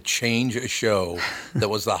had to change a show that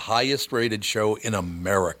was the highest rated show in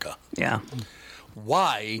America. Yeah.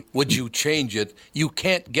 Why would you change it? You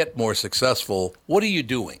can't get more successful. What are you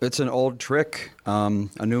doing? It's an old trick.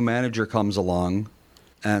 A new manager comes along,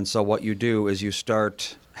 and so what you do is you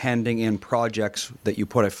start handing in projects that you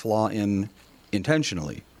put a flaw in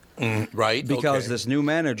intentionally. Right. Because okay. this new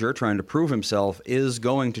manager, trying to prove himself, is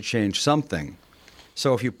going to change something.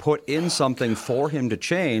 So if you put in something for him to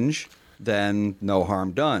change, then no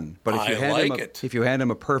harm done. But if you hand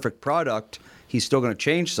him a perfect product, he's still going to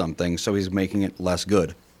change something, so he's making it less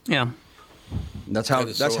good. Yeah. That's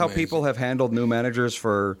how people have handled new managers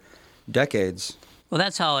for decades. Well,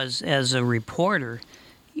 that's how, as a reporter,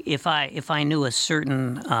 if I knew a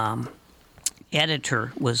certain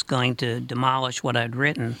editor was going to demolish what I'd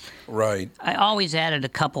written, right, I always added a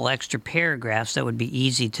couple extra paragraphs that would be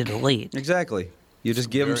easy to delete. Exactly. You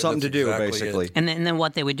just give them something to do, basically. And then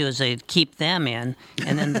what they would do is they'd keep them in,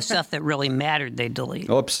 and then the stuff that really mattered, they'd delete.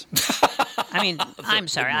 Oops. I mean, I'm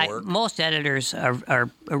sorry. Most editors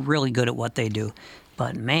are really good at what they do.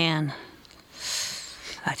 But, man,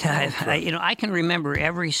 I can remember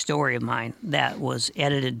every story of mine that was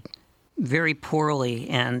edited very poorly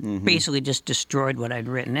and basically just destroyed what I'd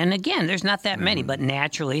written. And, again, there's not that many, but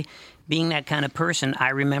naturally, being that kind of person, I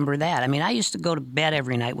remember that. I mean, I used to go to bed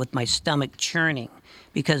every night with my stomach churning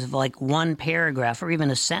because of like one paragraph or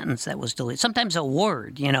even a sentence that was deleted. Sometimes a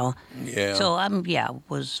word, Yeah. So,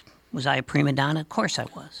 was I a prima donna? Of course I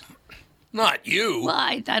was. Not you. Well,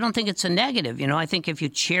 I don't think it's a negative. I think if you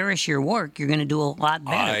cherish your work, you're going to do a lot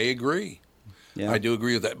better. I agree. Yeah. I do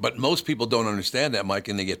agree with that. But most people don't understand that, Mike,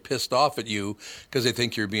 and they get pissed off at you because they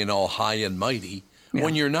think you're being all high and mighty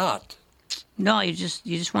when you're not. No, you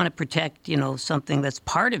just want to protect, something that's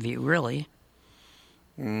part of you, really.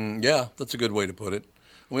 Yeah, that's a good way to put it.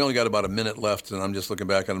 We only got about a minute left, and I'm just looking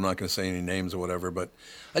back, and I'm not going to say any names or whatever, but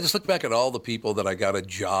I just look back at all the people that I got a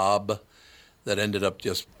job that ended up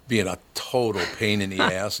just being a total pain in the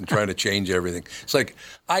ass and trying to change everything. It's like,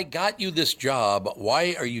 I got you this job.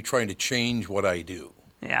 Why are you trying to change what I do?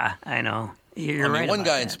 Yeah, I know. You're right. One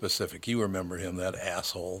about guy that. in specific, you remember him, that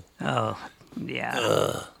asshole. Oh,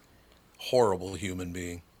 Yeah. Horrible human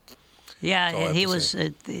being. Yeah, That's all I have he to was.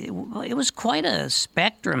 say. It was quite a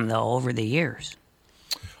spectrum, though, over the years.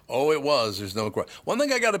 Oh, it was. There's no question. One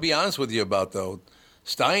thing I got to be honest with you about, though,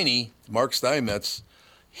 Mark Steinmetz,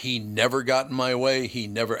 he never got in my way. He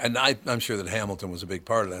never, and I'm sure that Hamilton was a big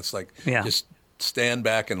part of that. It's like, just stand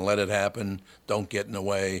back and let it happen. Don't get in the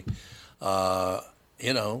way.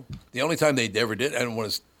 You know, the only time they ever did,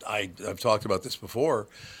 and I've talked about this before,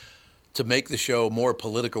 to make the show more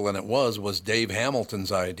political than it was Dave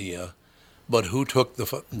Hamilton's idea. But who took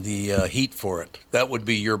the heat for it? That would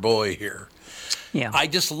be your boy here. Yeah. I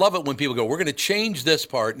just love it when people go, we're going to change this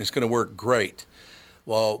part and it's going to work great.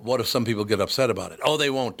 Well, what if some people get upset about it? Oh, they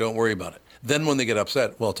won't. Don't worry about it. Then when they get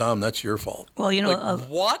upset, well, Tom, that's your fault. Well, you know,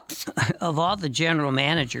 what? Of all the general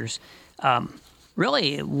managers,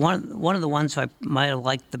 really one of the ones I might have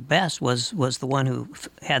liked the best was the one who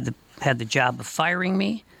had the job of firing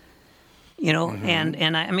me. You know,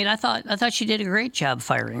 and I thought she did a great job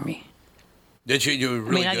firing me. Did you? You were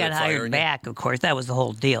really I got hired back, of course. That was the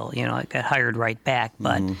whole deal. You know, I got hired right back,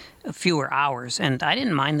 but fewer hours. And I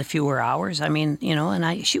didn't mind the fewer hours. I mean, you know,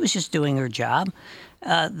 and she was just doing her job.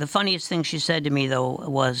 The funniest thing she said to me, though,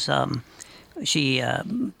 was so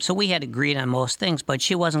we had agreed on most things, but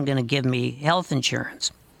she wasn't going to give me health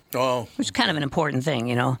insurance. Oh. Which is kind of an important thing,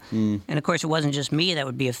 you know. And, of course, it wasn't just me that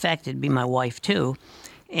would be affected. It'd be my wife, too.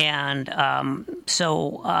 And I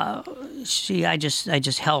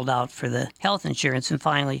just held out for the health insurance, and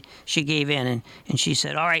finally she gave in, and she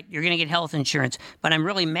said, "All right, you're going to get health insurance, but I'm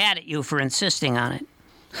really mad at you for insisting on it."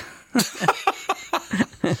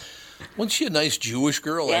 Wasn't she a nice Jewish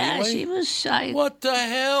girl anyway? Yeah, she was. What the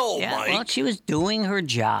hell, yeah, Mike? Well, she was doing her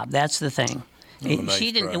job. That's the thing. Nice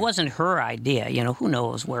she didn't. try. It wasn't her idea. You know, who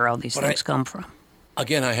knows where all these things come from.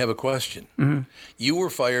 Again, I have a question. Mm-hmm. You were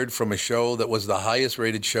fired from a show that was the highest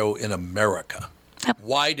rated show in America. Yep.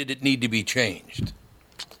 Why did it need to be changed?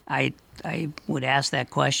 I would ask that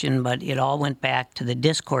question, but it all went back to the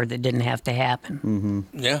discord that didn't have to happen.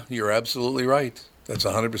 Yeah, you're absolutely right. That's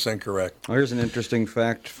 100% correct. Well, here's an interesting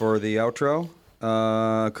fact for the outro.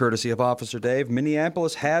 Courtesy of Officer Dave,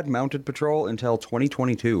 Minneapolis had mounted patrol until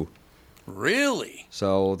 2022. Really?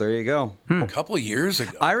 So there you go. A couple of years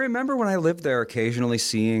ago. I remember when I lived there occasionally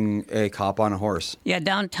seeing a cop on a horse. Yeah,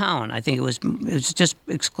 downtown. I think it was just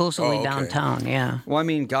exclusively downtown, yeah. Well, I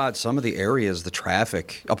mean, God, some of the areas, the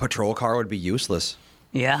traffic, a patrol car would be useless.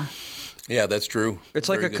 Yeah. Yeah, that's true. It's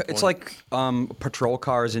like patrol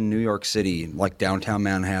cars in New York City, like downtown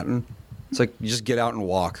Manhattan. It's like you just get out and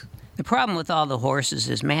walk. The problem with all the horses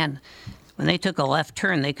is, man, when they took a left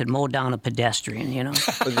turn, they could mow down a pedestrian, you know?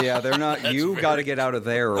 Yeah, they're not. You got to get out of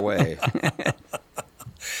their way.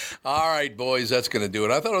 All right, boys, that's going to do it.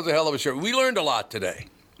 I thought it was a hell of a show. We learned a lot today.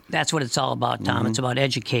 That's what it's all about, Tom. It's about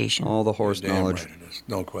education. All the horse knowledge. Right it is.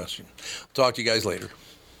 No question. Talk to you guys later.